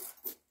way?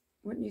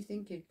 Wouldn't you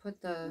think you'd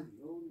put the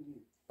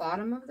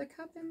bottom of the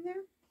cup in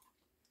there?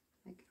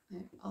 Like,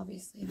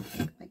 obviously, I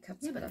think my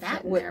cup's but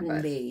that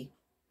wouldn't be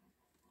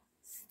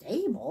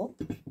stable.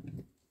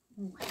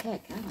 Oh,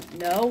 heck, I don't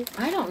know.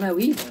 I don't know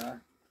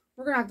either.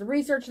 We're gonna have to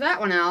research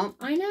that one out.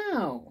 I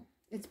know.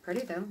 It's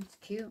pretty though. It's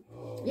cute.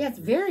 Yeah, it's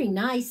very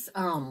nice.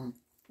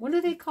 What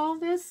do they call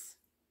this?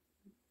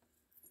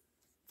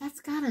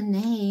 That's got a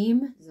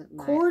name. Is it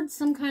cord?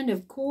 Some kind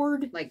of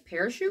cord? Like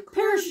parachute cord?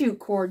 Parachute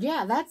cord.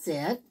 Yeah, that's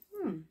it.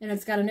 And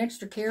it's got an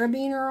extra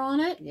carabiner on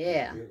it.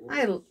 Yeah.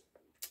 I love.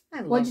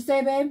 What'd you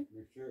say, babe?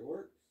 Make sure it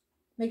works.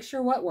 Make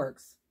sure what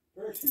works?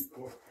 Parachute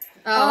cord.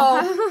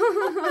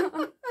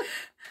 Oh.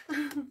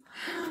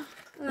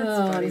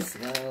 That's funny.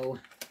 Slow.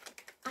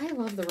 I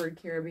love the word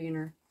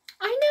carabiner.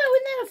 I know,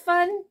 isn't that a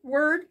fun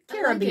word?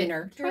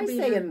 Carabiner. Like Try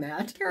saying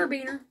that.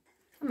 Carabiner.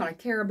 I'm gonna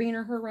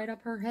carabiner her right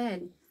up her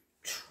head.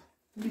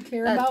 You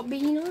care about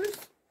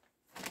beaners?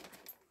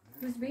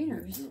 Who's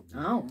beaners?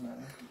 I don't know.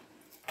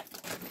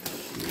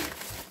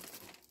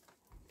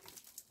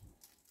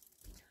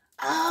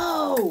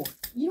 Oh,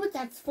 you know what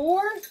that's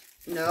for?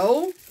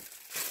 No.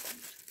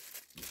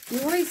 You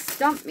always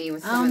stumped me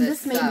with some of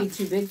this may stuff. be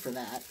too big for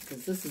that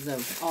because this is an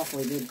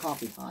awfully big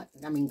coffee pot.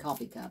 I mean,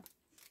 coffee cup.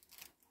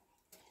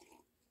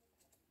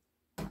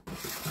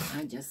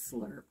 I just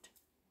slurped.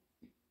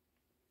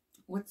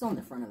 What's on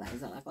the front of that?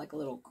 Does that look like a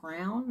little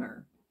crown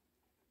or?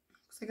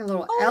 Looks like a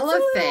little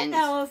elephant. elephant.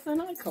 It's a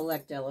little elephant. I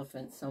collect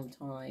elephants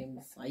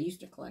sometimes. I used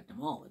to collect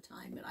them all the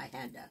time, but I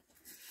had to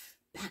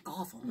back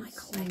off on my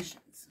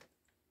collections.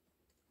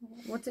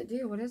 What's it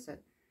do? What is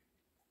it?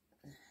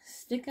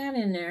 Stick that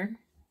in there.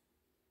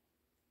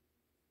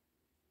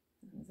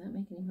 Is that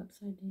making him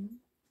upside down?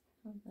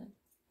 How's that?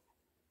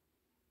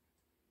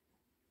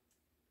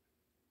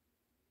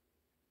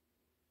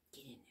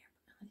 Get in there.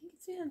 I think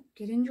it's in.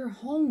 Get in your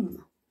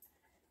home.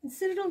 And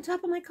sit it on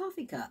top of my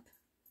coffee cup.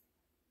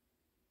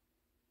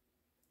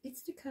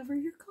 It's to cover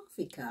your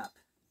coffee cup.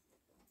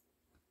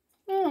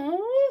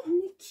 Oh,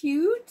 isn't it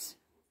cute?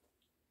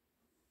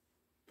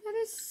 That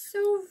is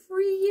so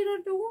free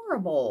and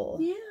adorable.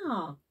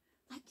 Yeah.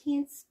 I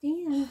can't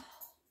stand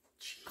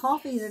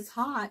coffee that's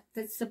hot,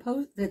 that's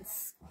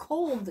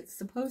cold, that's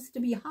supposed to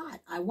be hot.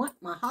 I want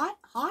my hot,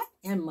 hot,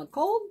 and my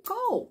cold,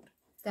 cold.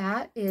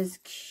 That is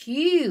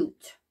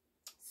cute.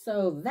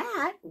 So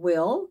that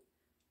will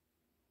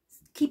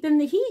keep in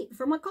the heat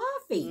for my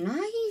coffee.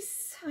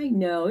 Nice. I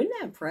know, isn't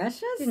that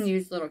precious? You can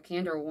use little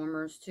candle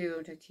warmers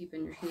too to keep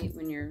in your heat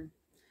when you're.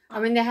 I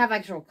mean, they have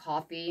actual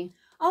coffee.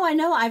 Oh, I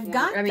know. I've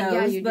got those,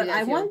 yeah, you do but that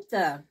I too. want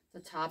the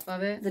top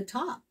of it. The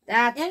top.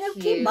 That's and it'll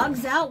cute. keep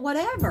bugs out,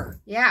 whatever.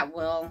 Yeah,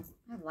 well,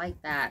 I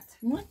like that.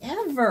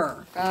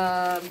 Whatever.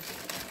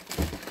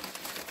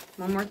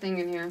 One more thing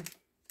in here.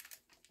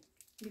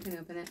 You can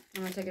open it.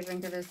 I'm gonna take a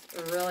drink of this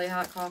really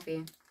hot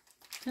coffee.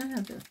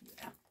 Yeah.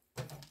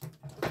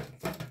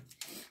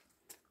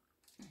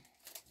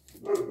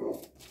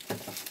 Oh,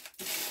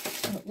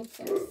 it looks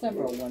like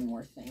several one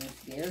more things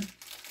here.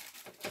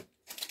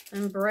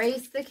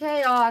 Embrace the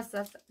chaos.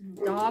 That's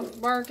dogs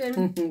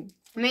barking.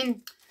 I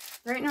mean,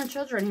 there ain't no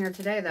children here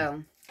today,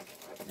 though.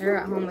 They're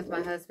at home with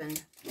my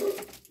husband.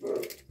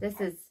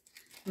 This is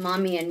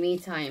mommy and me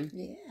time.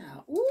 Yeah.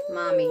 Ooh,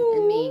 mommy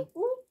and me.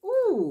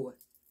 Ooh.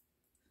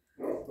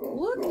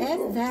 Look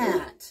at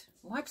that.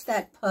 Watch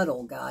that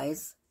puddle,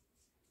 guys.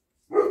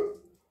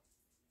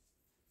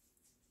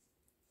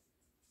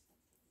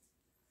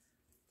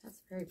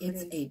 That's very pretty.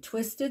 It's a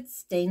twisted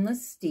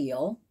stainless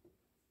steel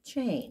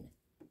chain.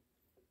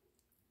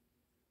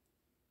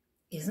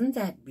 Isn't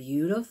that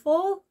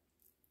beautiful?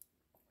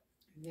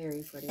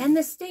 Very pretty. And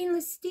the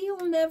stainless steel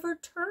never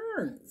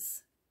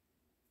turns.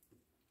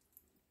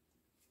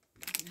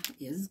 That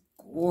is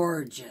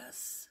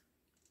gorgeous.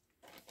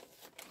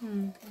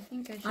 I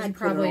think I should I'd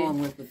probably put it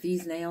on with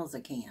these nails.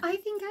 I can't. I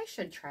think I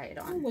should try it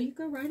on. Oh, well, you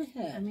go right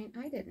ahead. I mean,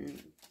 I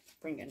didn't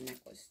bring a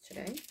necklace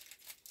today.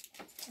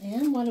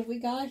 And what have we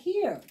got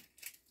here?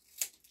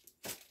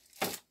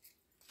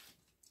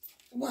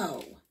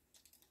 Whoa.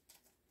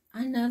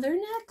 Another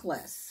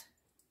necklace.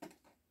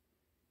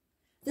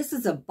 This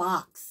is a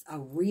box, a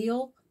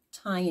real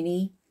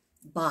tiny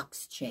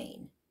box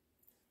chain.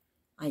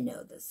 I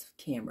know this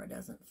camera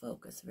doesn't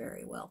focus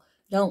very well.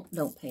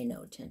 Don't pay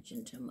no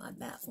attention to my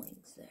bat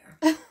wings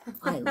there.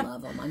 I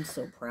love them. I'm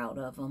so proud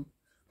of them.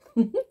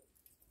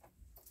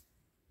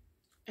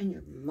 And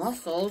your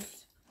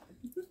muscles.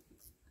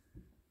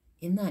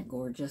 Isn't that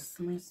gorgeous?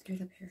 I'm going to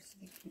scoot up here so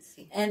they can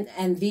see.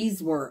 And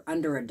these were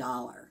under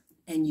 $1.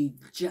 And you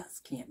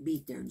just can't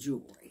beat their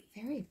jewelry.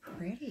 Very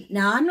pretty.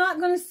 Now, I'm not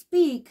going to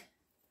speak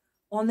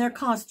on their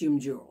costume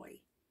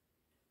jewelry.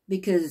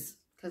 Because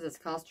it's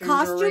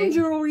costume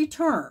jewelry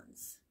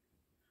turns.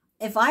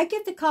 If I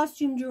get the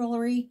costume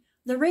jewelry,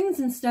 the rings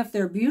and stuff,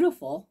 they're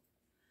beautiful.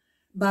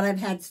 But I've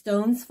had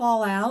stones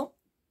fall out.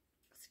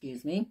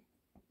 Excuse me.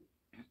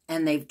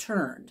 And they've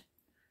turned.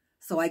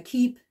 So I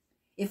keep...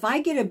 If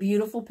I get a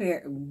beautiful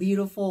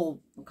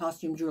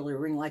costume jewelry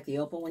ring like the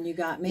opal one you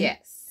got me.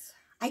 Yes.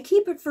 I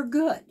keep it for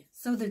good.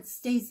 So that it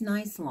stays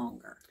nice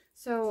longer.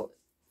 So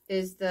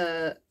is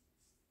the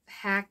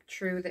hack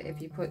true that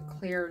if you put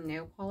clear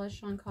nail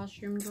polish on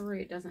costume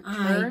jewelry, it doesn't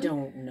turn? I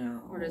don't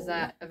know. Or does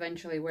that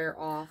eventually wear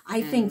off?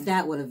 I think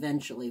that would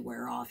eventually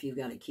wear off. You've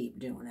got to keep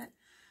doing it.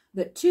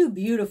 But too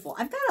beautiful.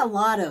 I've got a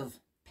lot of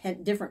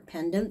different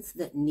pendants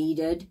that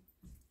needed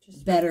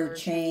better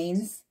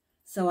chains.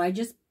 So I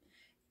just,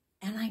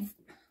 and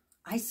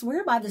I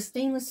swear by the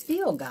stainless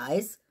steel,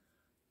 guys.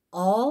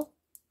 All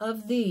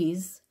of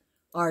these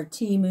are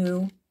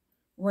Temu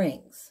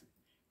rings.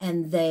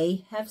 And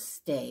they have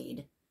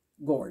stayed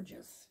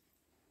gorgeous.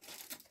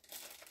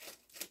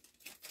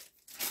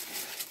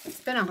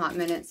 It's been a hot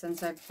minute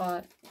since I've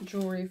bought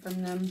jewelry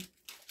from them.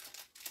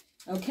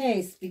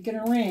 Okay, speaking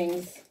of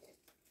rings.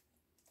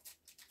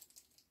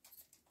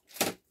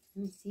 Let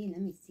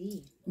me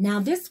see. Now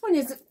this one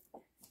is,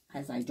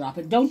 as I drop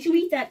it, don't you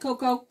eat that,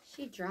 Coco.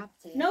 She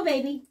dropped it. No,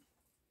 baby.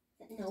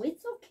 No,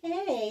 it's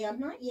okay. I'm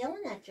not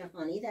yelling at you,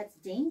 honey. That's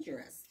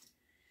dangerous.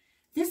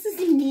 This is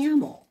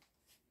enamel.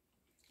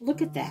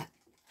 Look at that.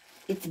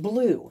 It's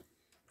blue.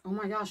 Oh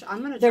my gosh, I'm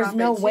going to There's drop it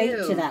no too.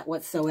 weight to that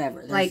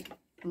whatsoever. Like,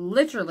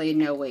 literally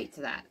no weight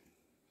to that.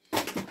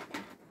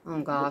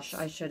 Oh gosh,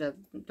 I should have,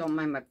 don't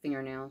mind my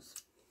fingernails.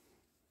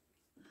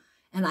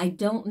 And I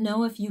don't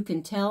know if you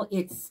can tell,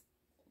 it's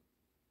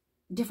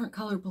different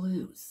color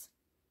blues.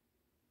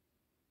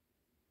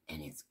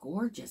 And it's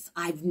gorgeous.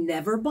 I've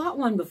never bought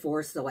one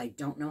before, so I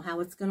don't know how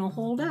it's going to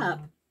hold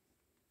up.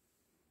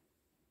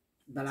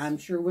 But I'm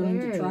sure willing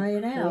to try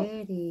it out.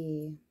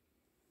 Pretty.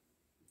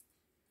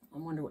 I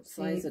wonder what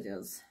size it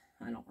is.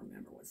 I don't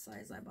remember what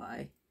size I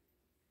buy.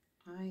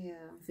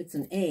 If it's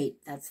an 8,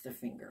 that's the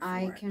finger for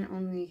I it. can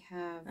only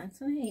have...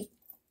 That's an 8.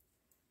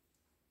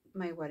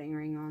 My wedding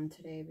ring on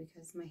today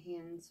because my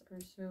hands are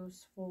so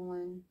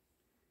swollen.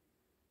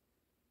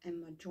 And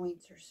my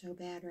joints are so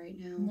bad right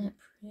now. Isn't that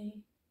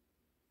pretty?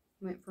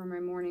 Went for my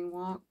morning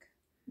walk.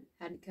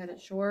 Had to cut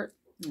it short.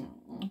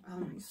 Oh,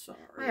 I'm sorry.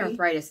 My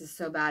arthritis is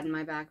so bad in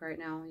my back right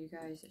now, you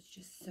guys. It's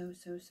just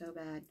so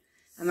bad.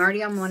 I'm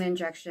already on one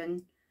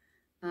injection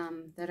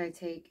that I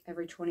take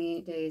every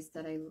 28 days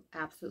that I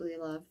absolutely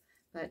love.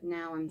 But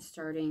now I'm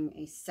starting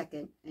a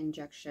second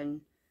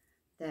injection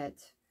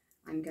that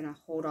I'm going to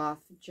hold off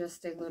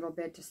just a little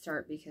bit to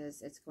start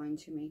because it's going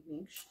to make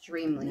me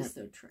extremely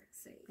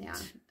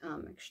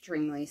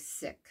extremely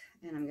sick.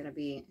 And I'm going to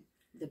be...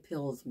 The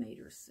pills made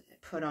her sick.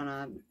 Put on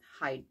a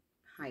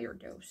higher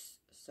dose.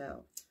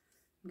 So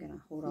I'm going to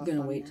hold off. You're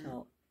going to wait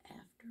till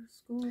after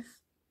school?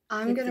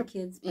 I'm going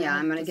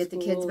to get the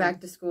kids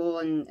back to school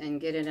and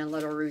get in a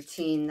little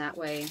routine. That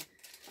way,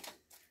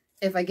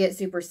 if I get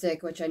super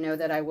sick, which I know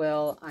that I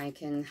will, I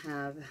can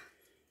have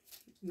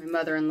my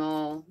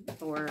mother-in-law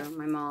or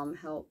my mom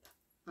help,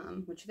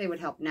 which they would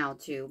help now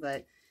too,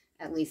 but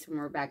at least when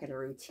we're back at a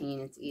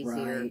routine, it's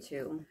easier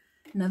to.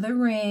 Another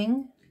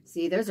ring.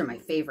 See, those are my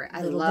favorite.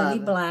 I Little love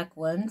bitty black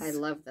ones. I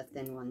love the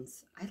thin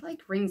ones. I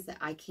like rings that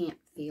I can't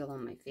feel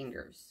on my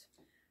fingers.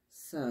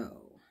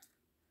 So,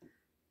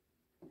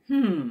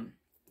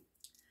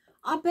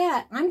 I'll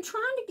bet. I'm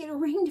trying to get a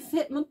ring to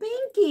fit my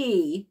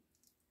pinky.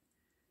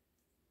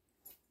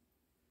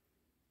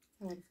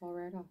 That would fall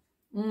right off.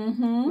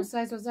 Mm-hmm. What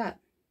size was that?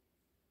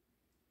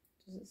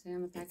 Does it say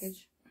on the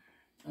package?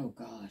 Oh,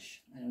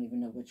 gosh. I don't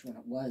even know which one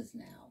it was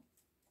now.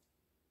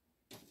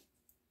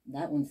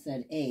 That one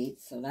said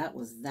 8, so that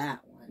was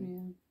that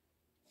one.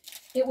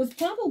 Yeah. It was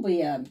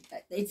probably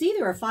it's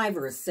either a 5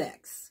 or a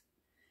 6.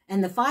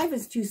 And the 5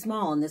 is too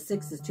small and the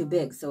 6 is too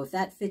big. So if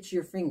that fits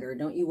your finger,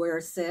 don't you wear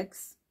a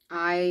 6?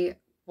 I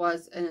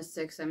was in a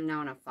 6. I'm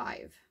now in a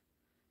 5.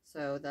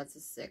 So that's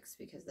a 6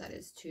 because that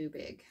is too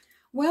big.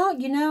 Well,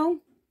 you know,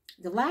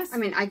 I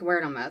mean, I could wear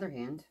it on my other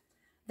hand.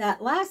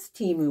 That last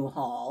Temu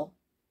haul,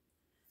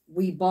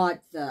 we bought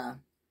the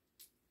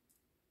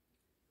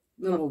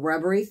little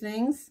rubbery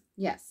things.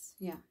 Yes,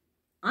 yeah.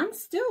 I'm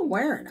still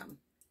wearing them.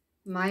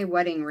 My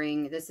wedding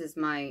ring, this is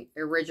my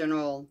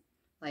original,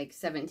 like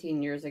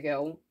 17 years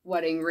ago,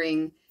 wedding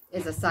ring,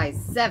 is a size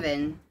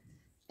 7.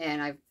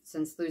 And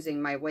since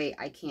losing my weight,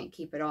 I can't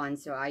keep it on.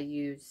 So I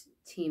use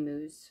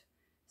Temu's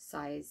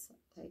size,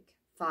 like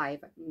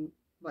 5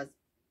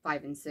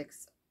 and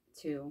 6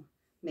 to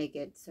make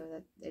it so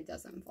that it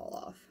doesn't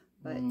fall off.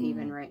 But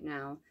even right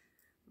now,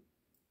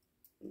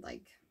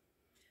 like...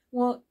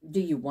 Well, do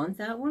you want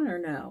that one or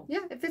no?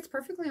 Yeah, it fits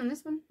perfectly on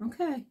this one.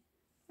 Okay.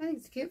 I think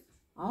it's cute.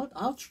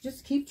 I'll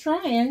just keep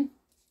trying.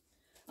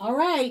 All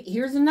right,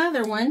 here's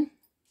another one.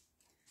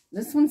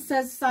 This one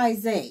says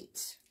size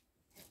 8.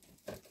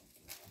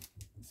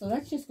 So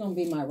that's just going to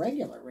be my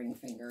regular ring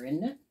finger,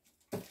 isn't it?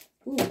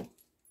 Ooh.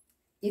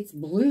 It's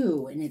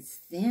blue and it's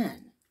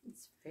thin.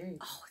 It's very...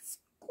 Oh, it's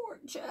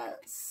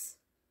gorgeous.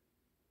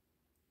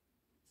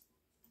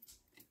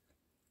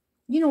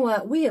 You know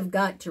what? We have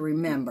got to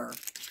remember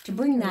to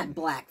bring that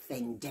black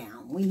thing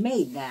down. We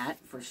made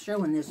that for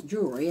showing this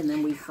jewelry, and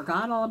then we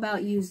forgot all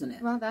about using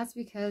it. Well, that's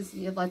because,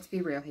 let's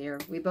be real here.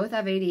 We both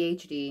have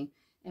ADHD,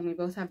 and we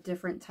both have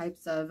different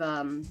types of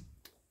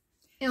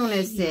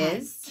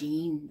illnesses.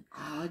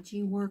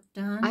 Genealogy work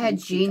done. I had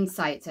gene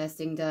site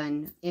testing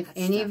done. If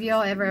any of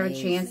y'all ever have a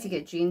chance to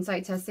get gene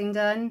site testing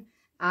done,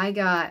 I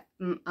got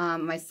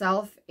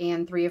myself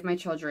and 3 of my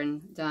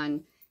children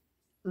done.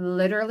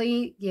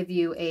 Literally give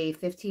you a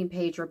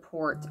 15-page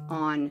report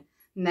on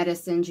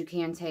medicines you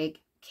can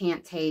take,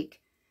 can't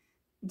take,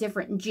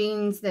 different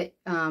genes that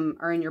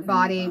are in your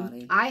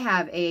body. I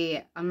have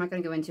I'm not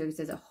going to go into it because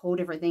it's a whole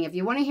different thing. If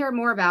you want to hear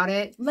more about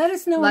it, let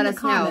us know in the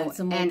comments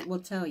and we'll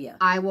tell you.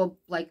 I will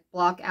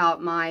block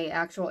out my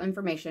actual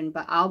information,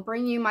 but I'll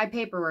bring you my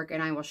paperwork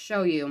and I will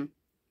show you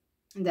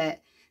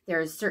that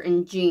there's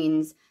certain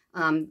genes.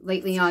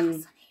 Lately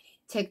on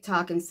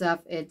TikTok and stuff,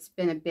 it's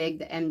been a big,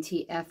 the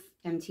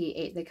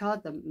MT8, they call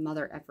it the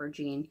mother effer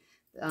gene,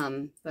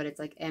 but it's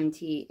like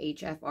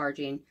MTHFR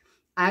gene.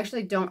 I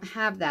actually don't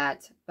have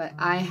that, but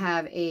I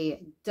have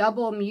a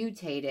double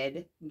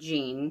mutated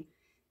gene.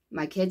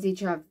 My kids each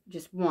have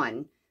just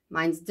one.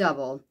 Mine's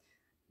double.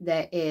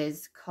 That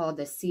is called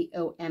the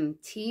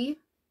COMT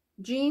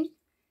gene.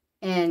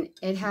 And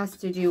it has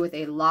to do with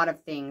a lot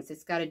of things.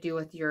 It's got to do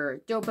with your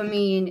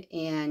dopamine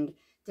and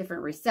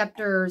different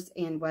receptors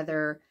and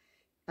whether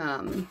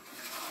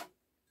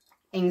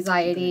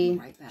anxiety.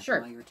 Right back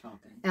sure. While you're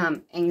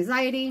talking.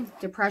 Anxiety,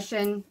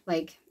 depression,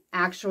 like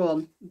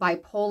actual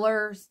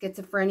bipolar,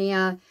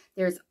 schizophrenia.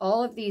 There's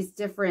all of these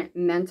different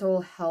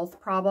mental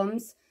health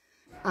problems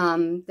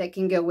that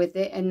can go with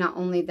it. And not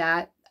only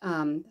that,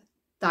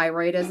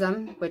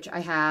 thyroidism, which I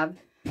have,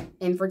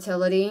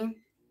 infertility.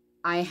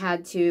 I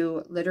had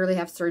to literally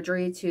have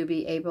surgery to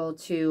be able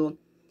to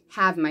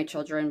have my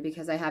children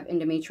because I have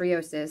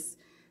endometriosis.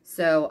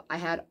 So I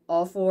had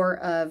all 4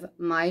 of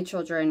my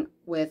children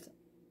with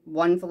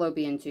one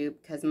fallopian tube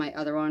because my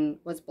other one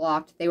was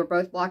blocked. They were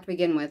both blocked to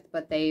begin with,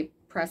 but they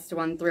pressed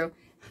one through.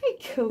 Hi,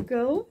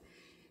 Coco.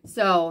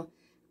 So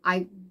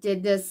I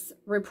did this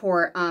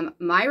report.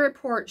 My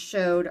report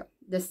showed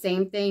the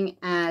same thing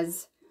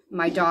as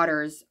my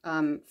daughter's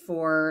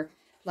for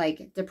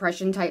like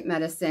depression type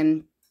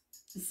medicine.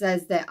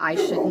 Says that I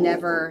should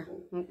never,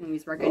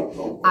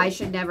 I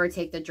should never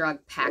take the drug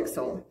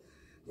Paxil,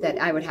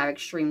 that I would have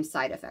extreme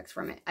side effects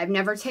from it. I've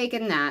never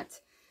taken that.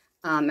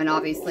 And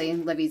obviously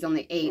Livy's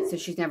only 8, so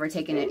she's never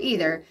taken it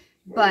either.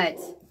 But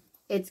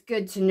it's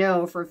good to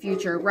know for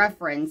future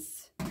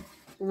reference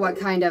what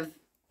kind of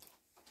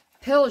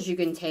pills you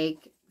can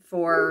take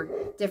for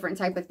different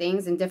type of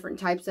things and different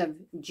types of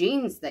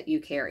genes that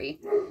you carry.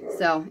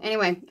 So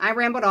anyway, I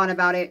rambled on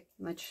about it,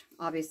 which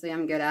obviously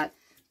I'm good at.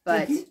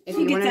 But if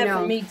you want to know,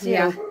 from me too.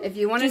 Yeah, if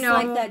you want to know,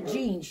 just like that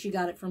gene, she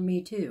got it from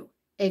me too.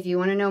 If you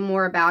want to know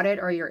more about it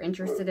or you're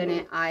interested in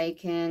it, I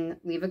can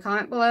leave a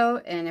comment below.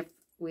 And if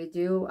we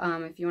do,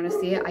 if you want to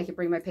see it, I can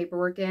bring my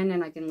paperwork in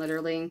and I can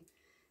literally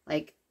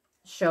like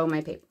show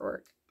my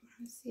paperwork.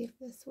 Let's see if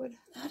this would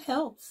that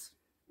helps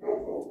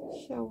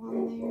show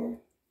on there.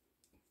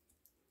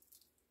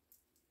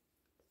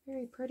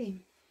 Very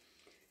pretty.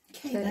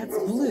 Okay, that's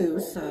blue,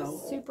 so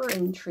super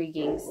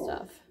intriguing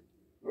stuff.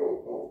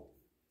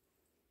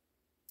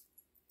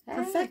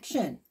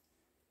 Perfection.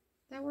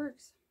 That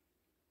works.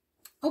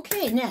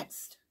 Okay,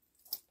 next.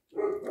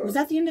 Was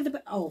that the end of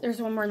the... Oh. There's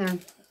one more now.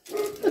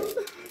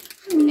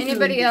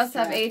 Anybody else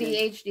have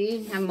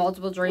ADHD? Have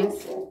multiple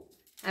drinks?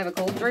 I have a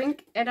cold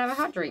drink and I have a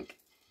hot drink.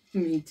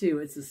 Me too.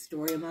 It's the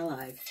story of my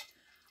life.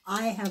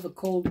 I have a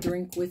cold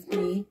drink with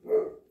me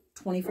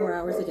 24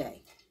 hours a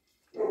day.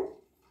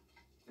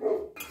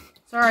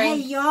 Sorry. Hey,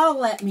 y'all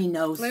let me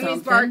know something.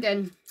 Lumi's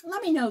barking.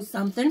 Let me know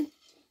something.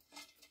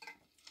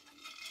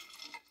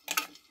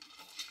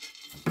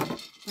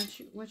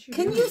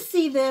 Can you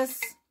see this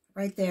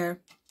right there?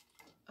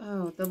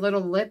 Oh, the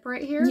little lip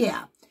right here?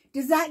 Yeah.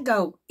 Does that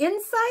go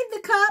inside the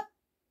cup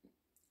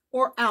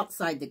or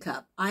outside the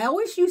cup? I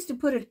always used to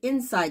put it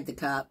inside the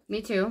cup.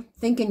 Me too.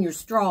 Thinking your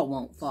straw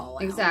won't fall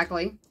out.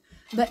 Exactly.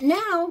 But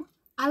now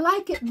I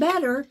like it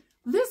better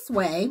this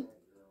way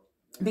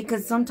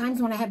because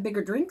sometimes when I have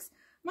bigger drinks,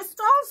 my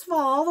straws fall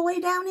all the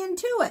way down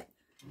into it.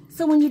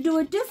 So when you do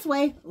it this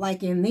way,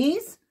 like in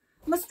these,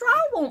 my straw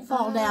won't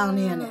fall down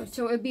in it.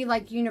 So it would be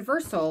like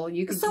universal.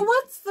 You could. So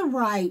what's the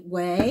right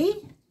way?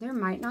 There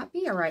might not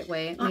be a right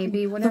way. It may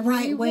be whatever the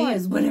right way want.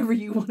 Is whatever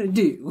you want to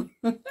do.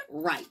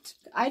 Right.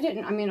 I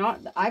mean,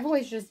 I've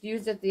always just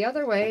used it the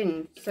other way,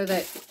 and so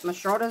that my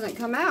straw doesn't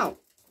come out.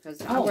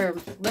 Because I wear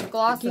lip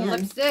gloss and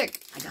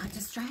lipstick. I got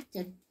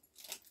distracted.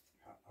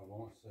 I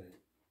won't say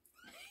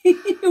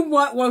it.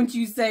 What won't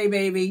you say,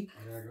 baby?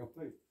 I gotta go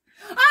poop.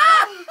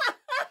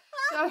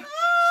 So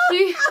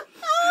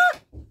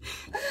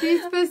she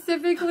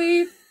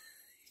specifically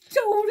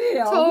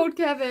told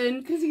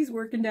Kevin, because he's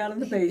working down in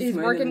the basement. He's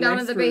working down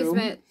in the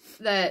basement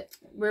that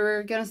we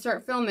were going to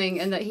start filming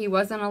and that he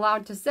wasn't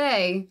allowed to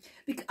say.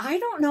 Because I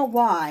don't know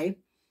why,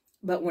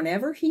 but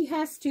whenever he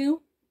has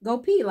to go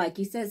pee, like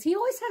he says, he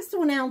always has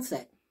to announce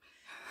it.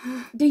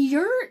 Does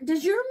your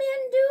men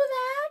do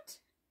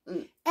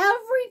that?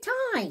 Every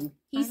time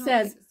he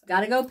says,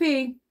 gotta go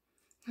pee.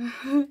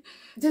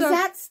 Does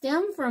that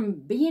stem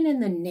from being in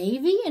the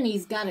Navy and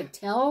he's got to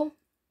tell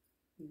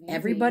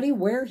everybody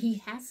where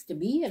he has to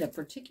be at a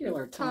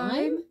particular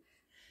time?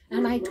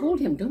 And I told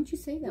him, don't you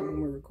say that when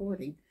we're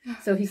recording.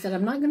 So he said,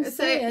 I'm not going to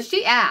say it.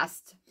 She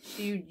asked.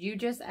 You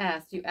just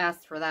asked. You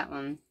asked for that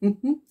one.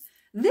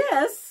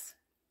 This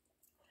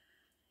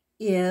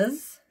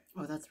is...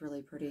 Oh, that's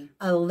really pretty.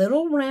 A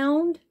little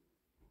round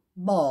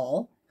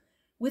ball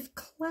with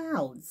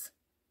clouds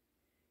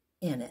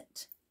in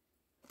it.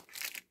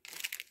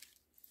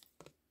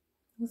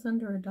 It was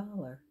under $1.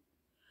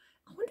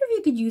 I wonder if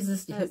you could use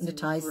this to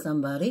hypnotize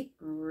somebody.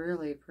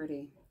 Really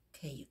pretty.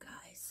 Okay, you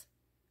guys.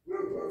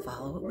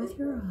 Follow it with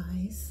your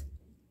eyes.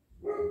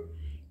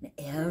 Now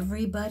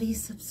everybody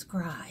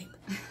subscribe.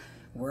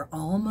 we're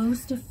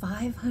almost to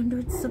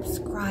 500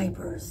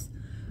 subscribers.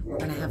 We're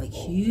going to have a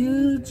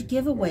huge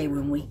giveaway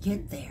when we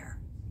get there.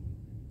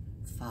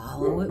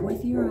 Follow it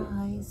with your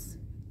eyes.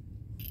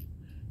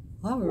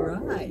 All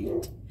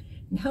right.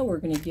 Now we're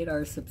going to get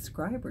our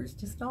subscribers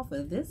just off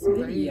of this video.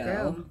 There you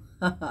go.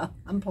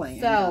 I'm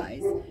playing,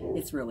 guys.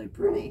 It's really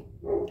pretty.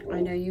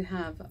 I know you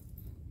have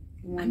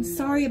one. I'm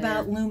sorry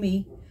about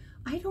Lumi.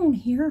 I don't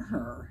hear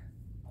her.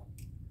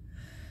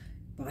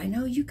 But I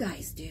know you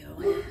guys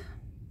do.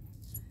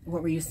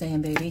 What were you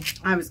saying, baby?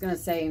 I was going to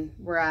say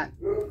we're at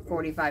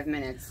 45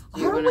 minutes.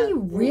 Are we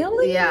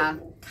really? Yeah.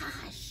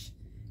 Gosh.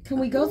 Can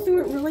we go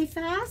through it really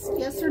fast?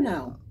 Yes or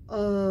no?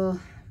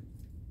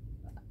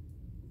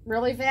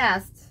 Really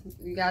fast.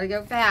 You got to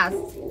go fast.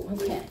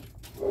 Okay.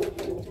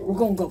 We're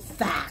going to go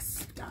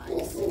fast,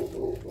 guys.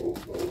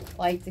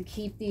 Like to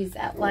keep these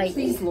at like...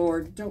 Please,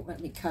 Lord, don't let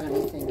me cut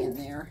anything in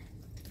there.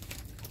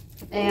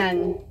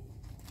 And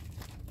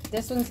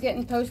this one's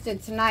getting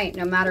posted tonight,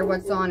 no matter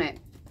what's on it.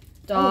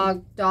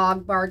 Dog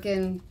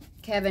barking,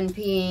 Kevin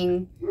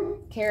peeing,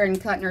 Karen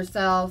cutting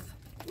herself.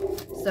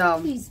 So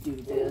please do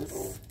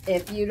this.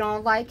 If you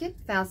don't like it,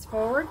 fast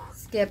forward,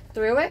 skip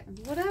through it,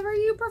 whatever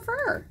you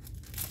prefer.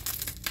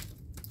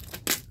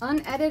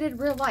 Unedited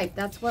real life,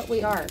 that's what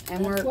we are.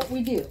 And that's what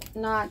we do.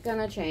 Not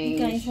gonna change.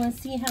 You guys want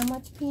to see how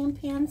much Pan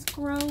Pan's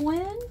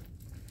growing?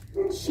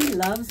 She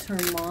loves her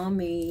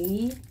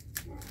mommy.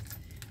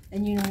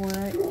 And you know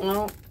what?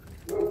 Well,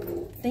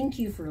 thank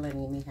you for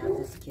letting me have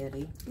this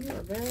kitty. You're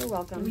very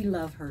welcome. We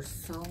love her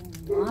so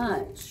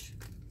much.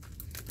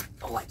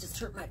 Oh, I just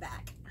hurt my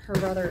back. Her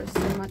brother is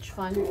so much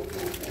fun.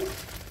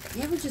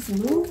 You ever just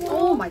move?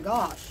 Oh my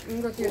gosh. I'm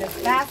gonna go through this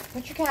fast.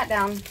 Put your cat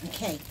down.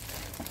 Okay.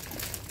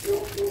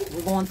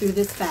 We're going through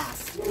this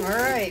fast. All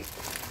right.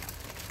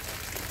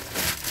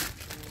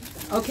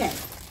 Okay.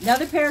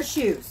 Another pair of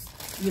shoes.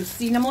 You've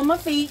seen them on my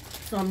feet,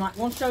 so I'm not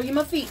going to show you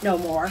my feet no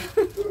more.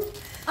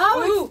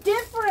 Oh, ooh, it's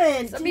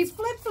different. It's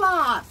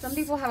flip-flops. Some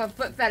people have a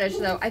foot fetish,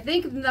 though. I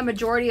think the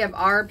majority of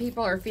our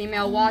people are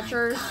female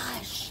watchers. My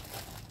gosh.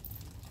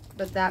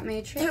 But that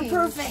may change. They're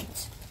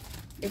perfect.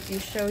 If you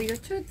show your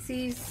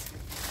tootsies.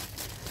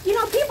 You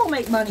know, people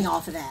make money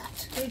off of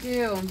that. They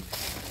do.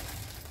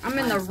 I'm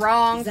in the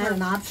wrong. Is that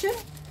an option?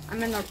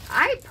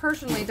 I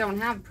personally don't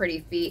have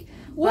pretty feet.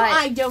 Well,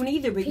 I don't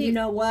either, but you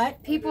know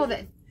what? People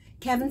that...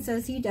 Kevin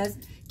says he does.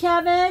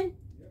 Kevin,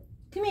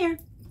 come here.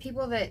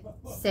 People that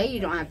say you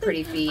don't have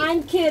pretty feet.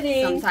 I'm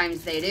kidding.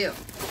 Sometimes they do.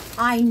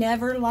 I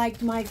never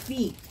liked my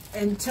feet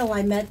until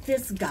I met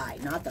this guy.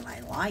 Not that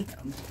I like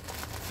him.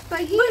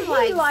 But he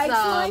likes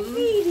my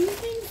feet. He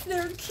thinks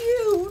they're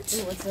cute.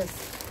 Ooh, what's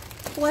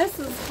this? Bless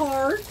his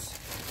heart.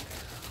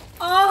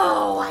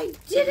 Oh, I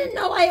didn't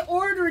know I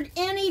ordered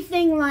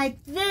anything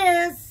like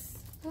this.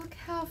 Look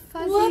how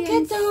fuzzy. Look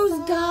at those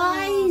soft.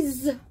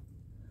 guys.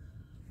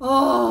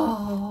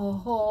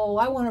 Oh,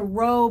 I want a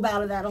robe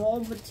out of that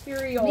whole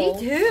material. Me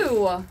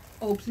too.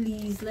 Oh,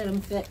 please let them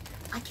fit.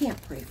 I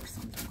can't pray for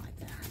something like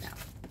that.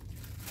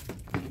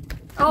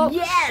 Oh,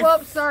 yes.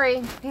 Whoops,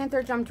 sorry.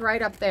 Panther jumped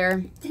right up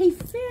there. They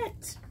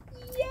fit.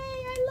 Yay,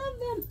 I love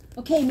them.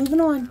 Okay,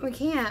 moving on. We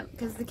can't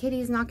because the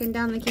kitty's knocking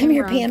down the camera. Come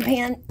here, Pan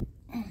Pan.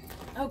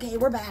 Okay,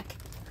 we're back.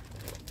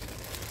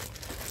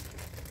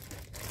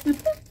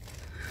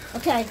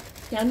 Okay,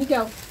 down you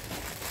go.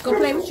 Go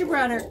play with your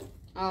brother.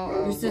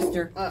 Oh, your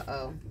sister.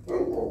 Uh-oh.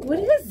 What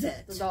is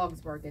it? The dog's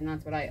barking.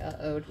 That's what I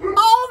uh-oh'd.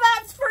 Oh,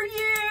 that's for you!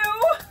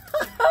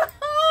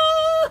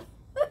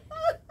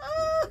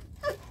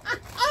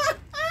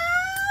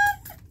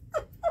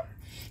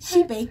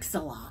 She bakes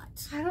a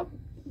lot. I don't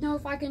know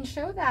if I can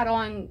show that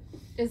on...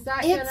 Is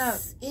that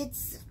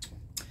It's...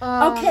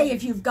 okay,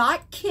 if you've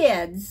got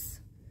kids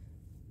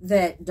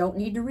that don't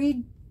need to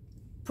read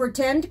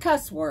pretend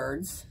cuss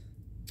words,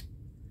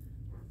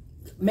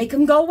 make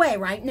them go away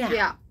right now.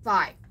 Yeah,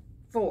 5,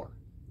 4,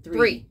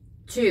 3,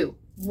 2,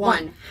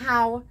 1.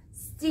 How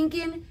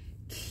stinking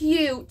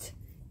cute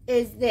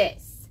is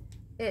this?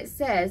 It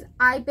says,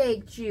 I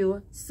baked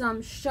you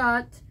some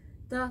shut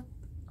the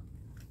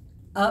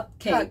up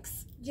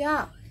cakes.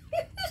 Yeah.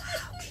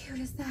 How cute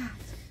is that?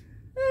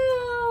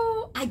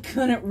 Oh, I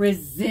couldn't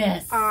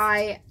resist.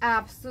 I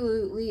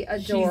absolutely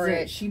adore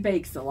it. She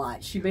bakes a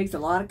lot. She bakes a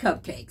lot of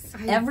cupcakes.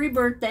 Every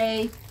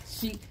birthday,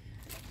 she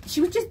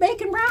was just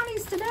baking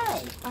brownies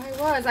today.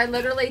 I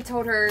literally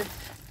told her,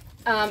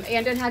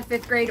 Andon had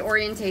 5th grade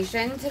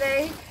orientation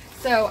today,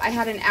 so I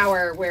had an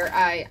hour where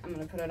I'm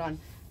going to put it on.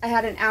 I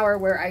had an hour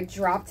where I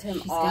dropped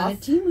him off.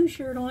 She's got a Temu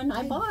shirt on.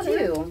 I bought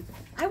it.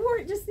 I wore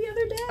it just the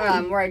other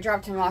day. Where I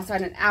dropped him off, so I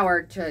had an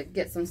hour to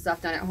get some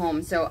stuff done at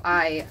home. So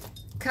I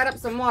cut up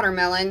some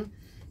watermelon,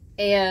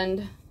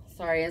 and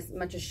sorry, as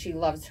much as she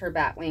loves her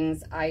bat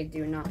wings, I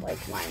do not like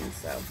mine.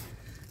 So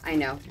I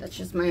know that's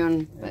just my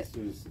own. But this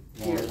is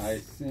one I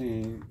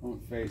seen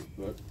on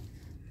Facebook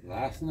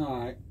last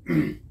night.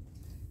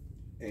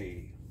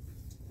 A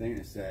thing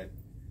that said,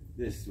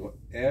 "This is what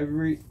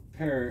every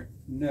parent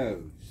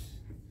knows,"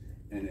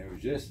 and it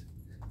was just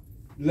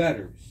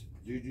letters.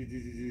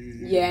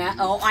 Yeah.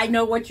 Oh, I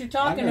know what you're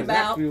talking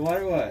about. Exactly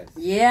what it was.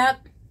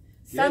 Yep.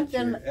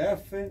 something. Get your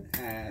effing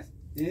ass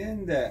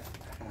in the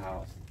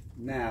house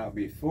now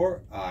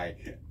before I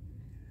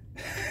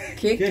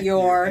Kick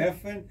your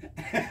effing.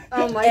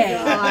 Oh my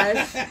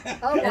gosh.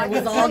 Oh my That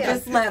was all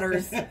just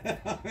letters.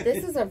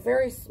 This is a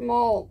very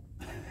small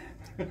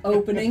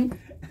opening.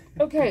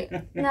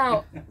 Okay,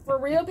 now for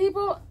real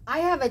people, I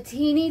have a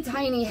teeny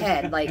tiny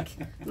head. Like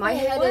my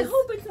head I is.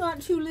 hope it's not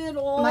too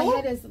little. My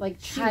head is like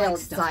She child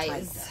likes stuff like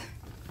size.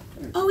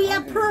 that. Oh yeah,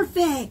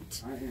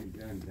 perfect. I ain't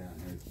done down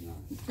here tonight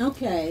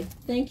Okay,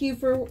 thank you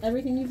for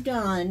everything you've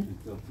done.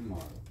 until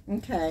tomorrow.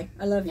 Okay,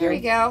 I love you. There we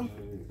go.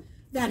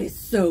 That is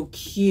so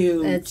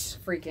cute. It's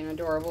freaking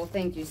adorable.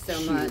 Thank you so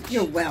much.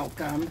 You're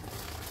welcome.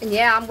 And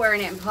yeah, I'm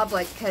wearing it in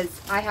public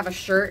because I have a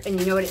shirt and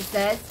you know what it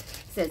says?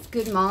 It says,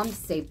 good moms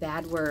say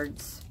bad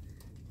words.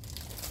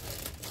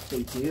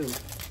 They do.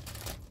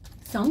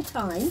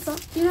 Sometimes.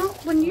 You know,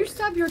 when you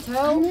stub your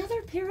toe.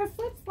 Another pair of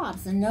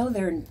flip-flops, and no,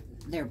 they're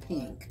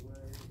pink.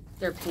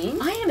 They're pink?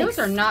 I am Those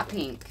are not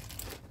pink.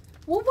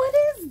 Well, what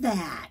is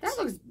that? That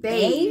looks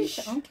beige.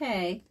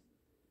 Okay.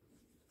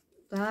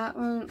 That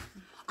one.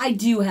 I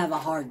do have a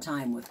hard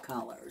time with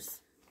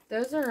colors.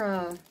 Those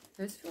are,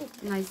 those feel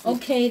nice.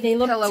 Okay, they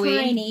look pillowy.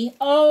 tiny.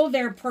 Oh,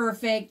 they're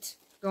perfect.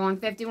 Going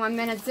 51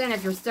 minutes in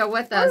if you're still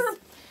with us.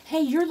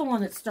 Hey, you're the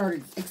one that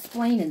started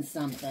explaining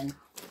something.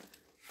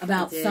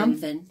 About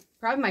something.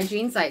 Probably my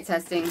gene site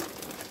testing.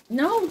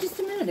 No, just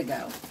a minute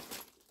ago.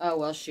 Oh,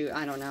 well, shoot.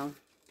 I don't know.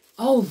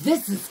 Oh,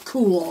 this is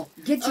cool.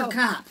 Get your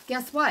cup.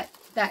 Guess what?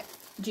 That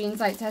gene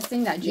site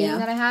testing, that gene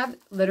that I have,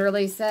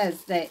 literally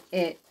says that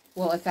it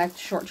will affect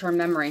short-term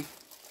memory.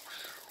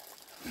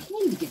 I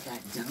need to get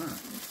that done.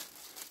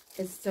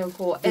 It's so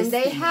cool. This and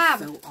they thing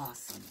have, is so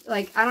awesome.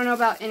 like, I don't know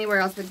about anywhere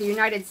else, but the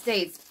United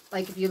States,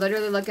 like, if you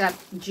literally look up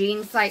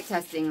gene site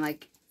testing,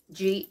 like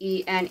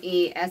GENESIGHT,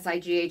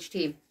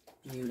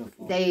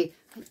 Beautiful.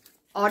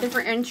 all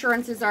different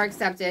insurances are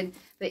accepted,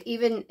 but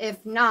even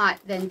if not,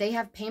 then they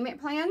have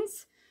payment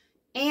plans,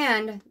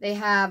 and they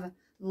have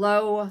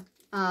low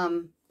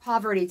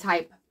poverty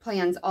type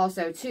plans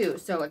also too.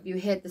 So if you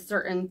hit the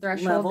certain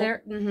threshold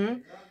there,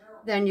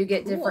 then you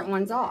get different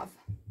ones off.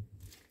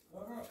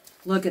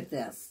 Look at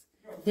this.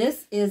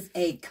 This is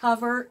a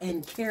cover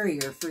and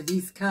carrier for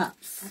these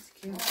cups. That's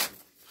cute.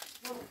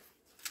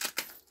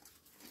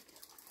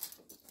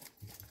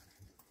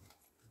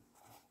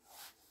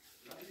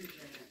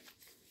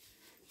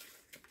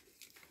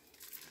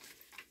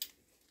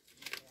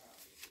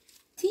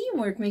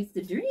 Teamwork makes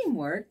the dream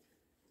work.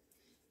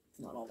 It's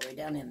not all the way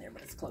down in there,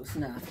 but it's close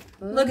enough.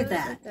 Look at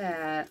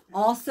that.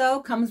 Also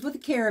comes with a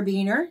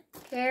carabiner.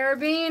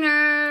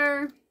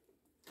 Carabiner.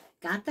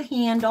 Got the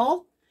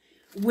handle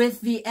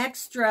with the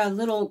extra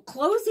little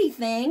closey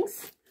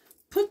things.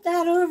 Put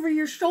that over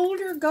your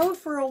shoulder, go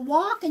for a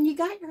walk, and you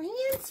got your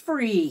hands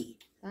free.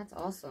 That's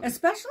awesome.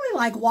 Especially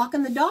like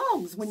walking the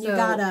dogs when you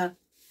gotta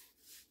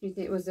You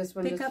think was this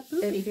one? pick up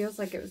poopy. It feels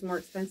like it was more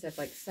expensive,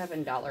 like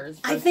 $7.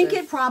 I think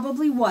it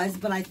probably was,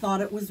 but I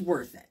thought it was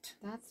worth it.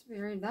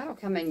 That'll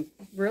come in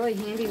really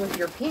handy with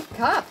your pink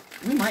cup.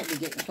 We might be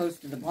getting close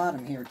to the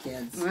bottom here,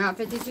 kids. We're at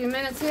 52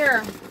 minutes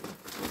here.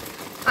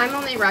 I'm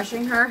only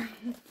rushing her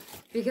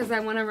because I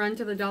want to run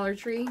to the Dollar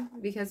Tree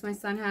because my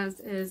son has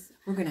his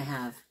We're gonna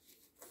have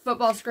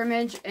football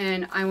scrimmage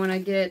and I want to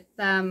get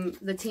them,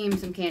 the team,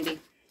 some candy.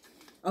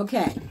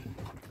 Okay.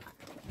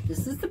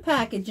 This is the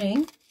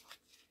packaging.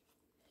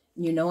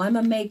 You know I'm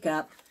a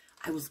makeup.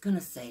 I was going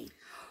to say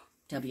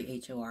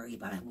W-H-O-R-E,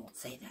 but I won't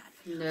say that.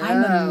 No.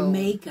 I'm a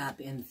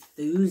makeup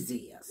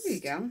enthusiast. There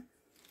you go.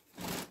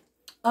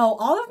 Oh,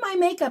 all of my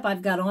makeup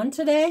I've got on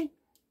today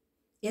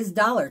is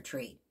Dollar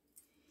Tree.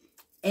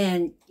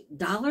 And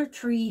Dollar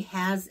Tree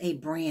has a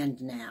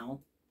brand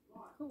now.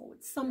 Oh,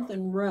 it's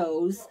something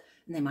Rose.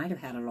 And they might have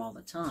had it all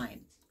the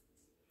time.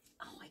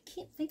 Oh, I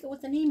can't think of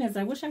what the name is.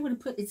 I wish I would have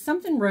put... It's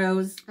something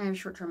Rose. I have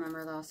short-term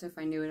memory loss, so if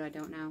I knew it, I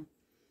don't know.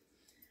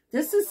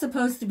 This is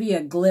supposed to be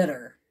a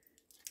glitter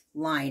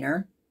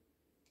liner.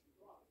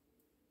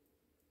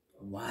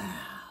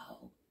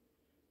 Wow.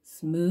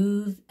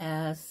 Smooth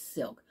as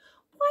silk.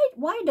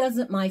 Why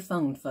doesn't my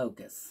phone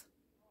focus?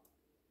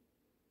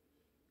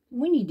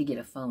 We need to get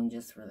a phone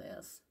just for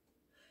this.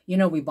 You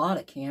know, we bought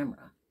a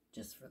camera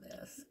just for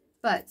this.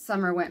 But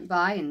summer went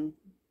by and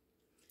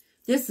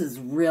this is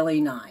really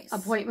nice.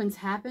 appointments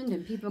happened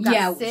and people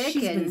got sick.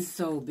 She's been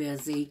so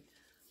busy.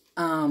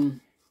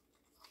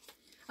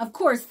 Of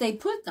course, they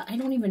put I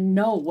don't even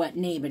know what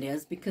name it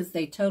is because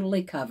they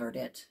totally covered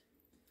it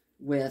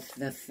with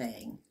the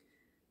thing.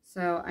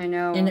 So I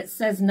know. And it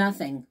says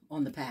nothing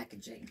on the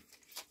packaging.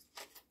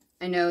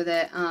 I know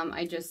that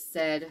I just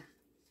said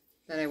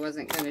that I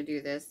wasn't going to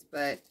do this,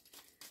 but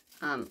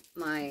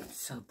I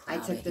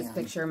took this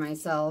picture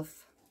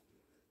myself.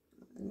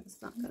 And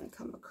it's not going to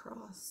come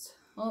across.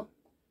 Oh,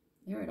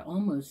 there it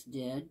almost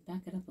did.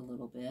 Back it up a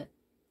little bit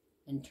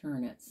and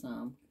turn it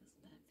some.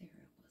 Back there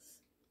it was.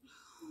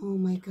 Oh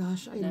my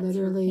gosh, I That's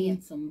literally her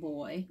handsome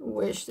boy.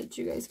 wish that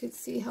you guys could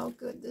see how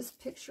good this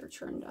picture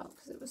turned out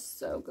because it was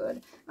so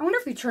good. I wonder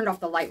if we turned off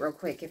the light real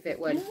quick if it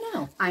would. I don't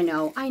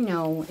know. I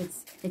know.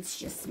 It's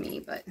just me,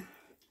 but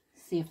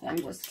see if that I'm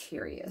works. just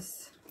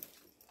curious.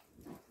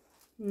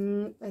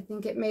 I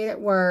think it made it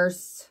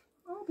worse.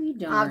 I'll be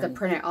darned. I'll have to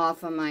print it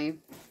off on my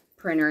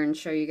printer and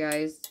show you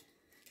guys.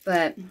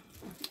 But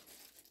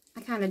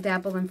I kind of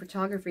dabble in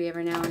photography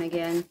every now and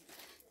again.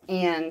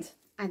 And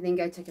I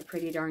think I took a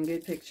pretty darn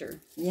good picture.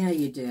 Yeah,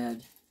 you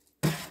did.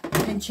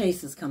 And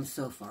Chase has come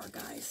so far,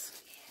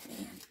 guys.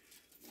 Man.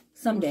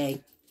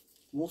 Someday,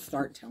 we'll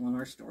start telling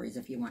our stories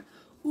if you want.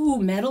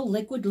 Ooh, metal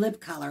liquid lip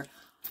color.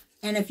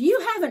 And if you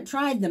haven't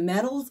tried the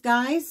metals,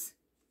 guys,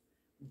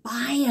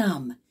 buy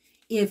them.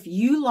 If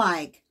you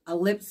like a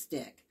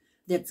lipstick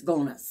that's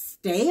going to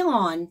stay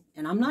on,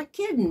 and I'm not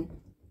kidding,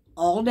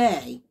 all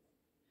day,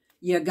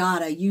 you got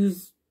to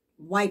use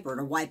wiper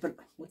to wipe it.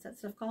 What's that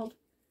stuff called?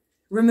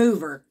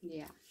 Remover.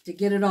 Yeah. To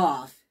get it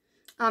off.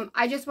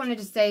 I just wanted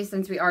to say,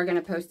 since we are going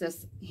to post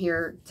this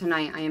here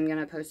tonight, I am going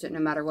to post it no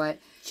matter what.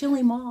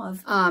 Chili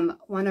mauve.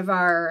 One of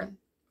our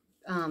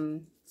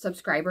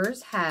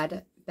subscribers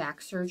had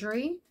back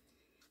surgery,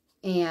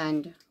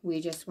 and we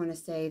just want to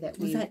say that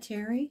Was that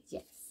Terry?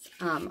 Yes.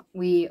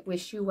 We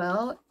wish you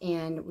well,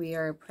 and we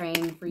are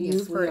praying for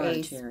you for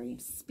a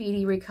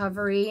speedy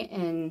recovery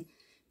and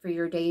for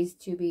your days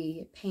to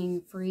be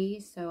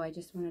pain-free. So I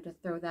just wanted to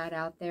throw that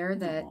out there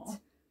that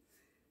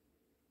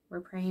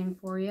we're praying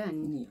for you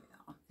and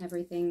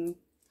everything.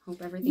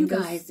 Hope everything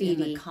goes speedy. You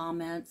guys in the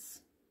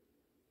comments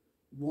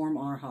warm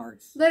our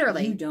hearts.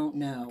 Literally. You don't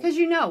know. Because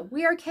you know,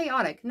 we are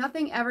chaotic.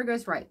 Nothing ever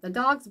goes right. The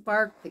dogs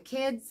bark, the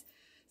kids...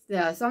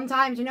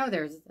 sometimes, you know,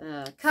 there's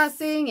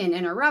cussing and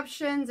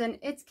interruptions, and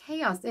it's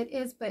chaos. It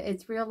is, but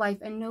it's real life,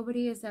 and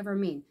nobody is ever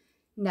mean.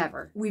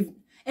 Never.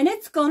 And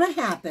it's going to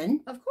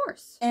happen. Of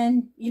course.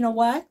 And you know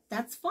what?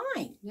 That's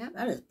fine. Yeah.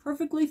 That is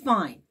perfectly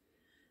fine.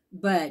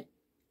 But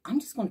I'm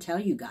just going to tell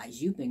you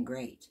guys, you've been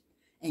great.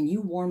 And you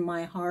warm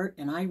my heart,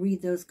 and I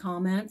read those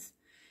comments.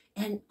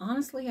 And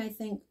honestly, I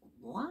think,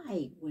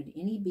 why would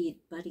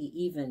anybody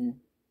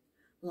even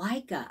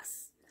like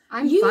us?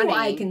 I'm funny.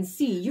 I can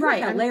see. You're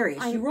right,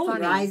 hilarious. I'm you roll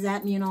funny. your eyes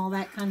at me and all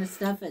that kind of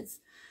stuff.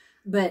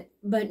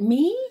 But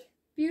me?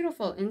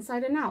 Beautiful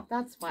inside and out.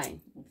 That's why.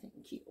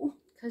 Thank you.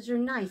 Because you're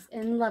nice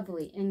and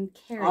lovely and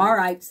caring. All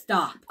right,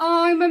 stop.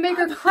 Oh, I'm going to make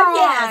her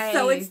cry. Yeah,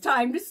 so it's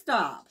time to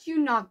stop. You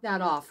knock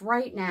that off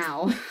right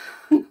now.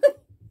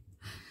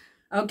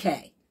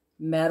 Okay.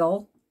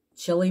 Metal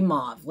chili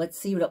mauve. Let's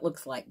see what it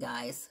looks like,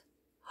 guys.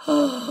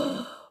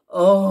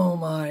 Oh,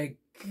 my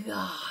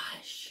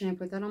gosh. Can I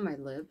put that on my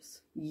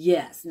lips?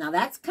 Yes. Now,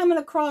 that's coming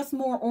across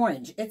more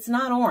orange. It's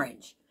not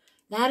orange.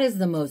 That is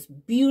the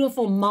most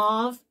beautiful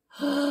mauve.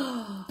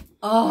 Oh,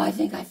 I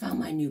think I found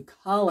my new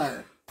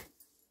color.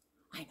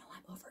 I know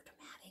I'm over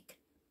dramatic.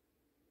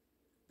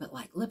 But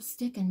like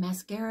lipstick and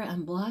mascara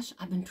and blush,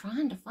 I've been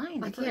trying to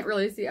find it. I can't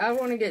really see. I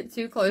want to get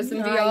too close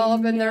and be all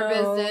up in their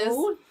business.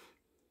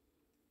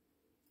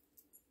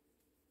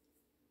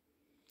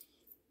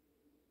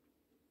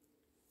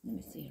 Let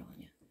me see it on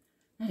you.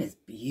 That is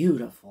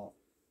beautiful.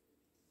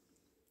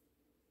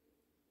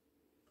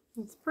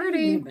 It's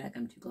pretty. Back,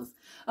 I'm too close.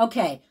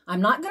 Okay, I'm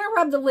not going to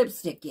rub the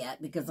lipstick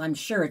yet because I'm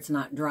sure it's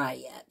not dry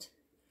yet.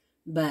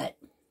 But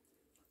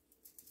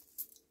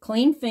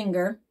clean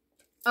finger.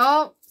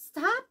 Oh,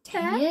 stop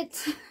Dang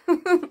it.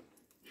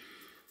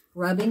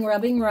 Rubbing,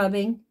 rubbing,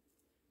 rubbing.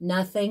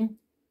 Nothing.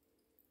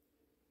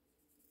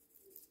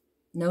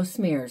 No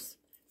smears.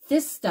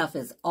 This stuff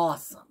is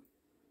awesome.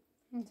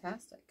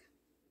 Fantastic.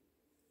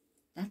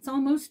 That's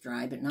almost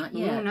dry, but not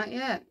yet. Oh, not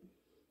yet.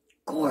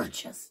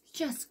 Gorgeous.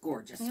 Just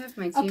gorgeous. I have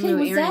my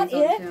Temu earrings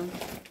on too.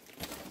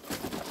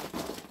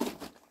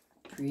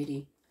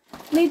 Pretty.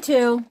 Me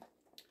too.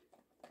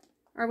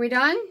 Are we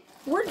done?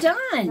 We're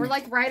done. We're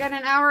like right at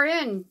an hour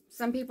in.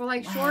 Some people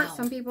like short,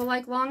 some people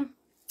like long.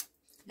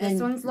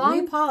 This one's long. We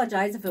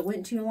apologize if it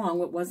went too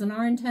long. It wasn't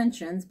our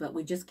intentions, but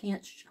we just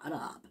can't shut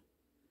up.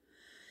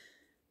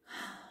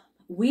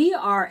 We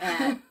are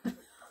at...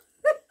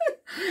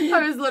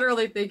 I was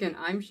literally thinking,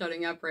 I'm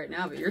shutting up right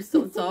now, but you're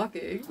still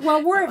talking.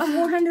 Well, we're at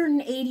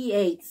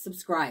 488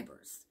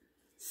 subscribers.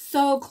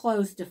 So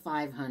close to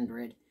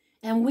 500.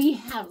 And we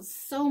have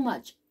so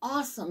much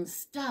awesome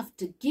stuff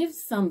to give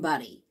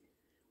somebody.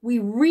 We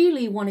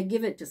really want to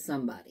give it to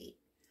somebody.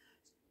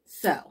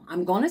 So,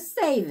 I'm going to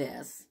say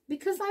this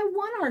because I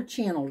want our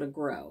channel to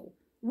grow.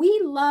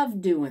 We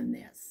love doing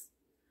this.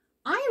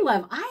 I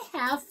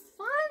have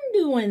fun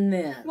doing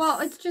this.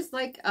 Well, it's just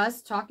like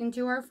us talking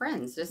to our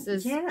friends. This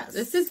is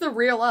the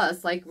real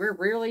us. Like, we're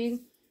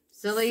really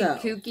silly,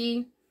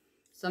 kooky,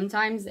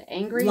 sometimes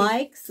angry.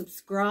 Like,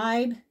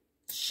 subscribe,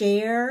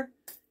 share,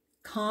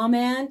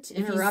 comment.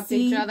 Interrupt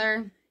each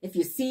other. If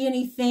you see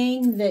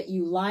anything that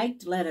you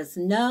liked, let us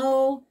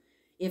know.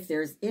 If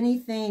there's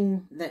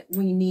anything that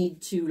we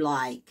need to,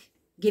 like,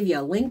 give you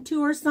a link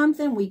to or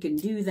something, we can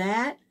do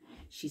that.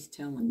 She's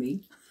telling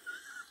me.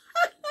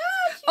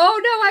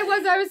 Oh, no,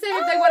 I was saying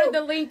if they wanted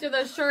the link to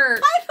the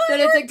shirt, that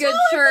it's a good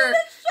shirt.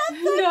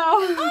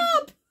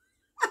 No.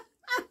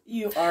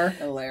 You are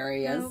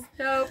hilarious.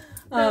 Nope.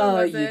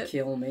 Oh, you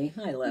kill me.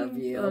 I love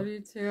you. Love you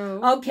too.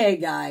 Okay,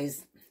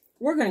 guys.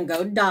 we're going to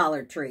go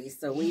Dollar Tree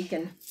so we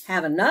can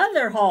have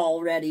another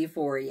haul ready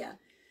for you.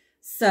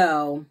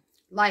 So,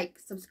 like,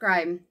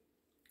 subscribe.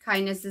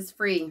 Kindness is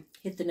free.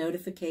 Hit the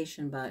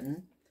notification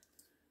button.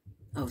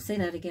 Oh, say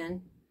that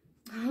again.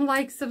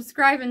 Like,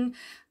 subscribe, and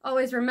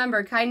always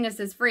remember, kindness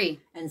is free.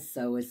 And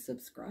so is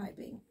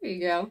subscribing. There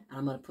you go.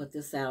 I'm going to put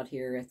this out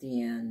here at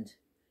the end.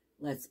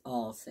 Let's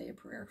all say a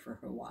prayer for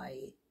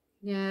Hawaii.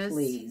 Yes.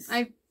 Please.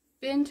 I've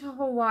been to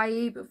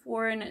Hawaii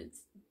before, and it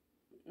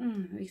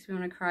makes me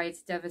want to cry.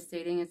 It's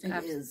devastating. It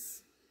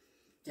is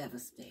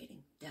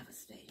devastating.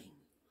 Devastating.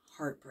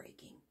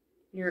 Heartbreaking.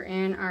 You're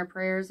in our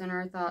prayers and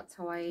our thoughts,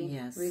 Hawaii.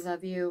 Yes. We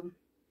love you.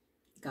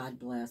 God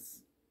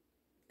bless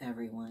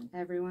everyone.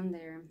 Everyone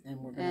there.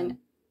 And if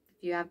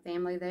you have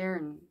family there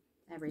and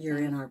everything. You're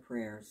in our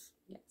prayers.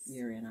 Yes.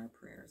 You're in our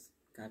prayers.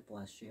 God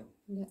bless you.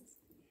 Yes.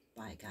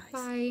 Bye, guys.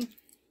 Bye.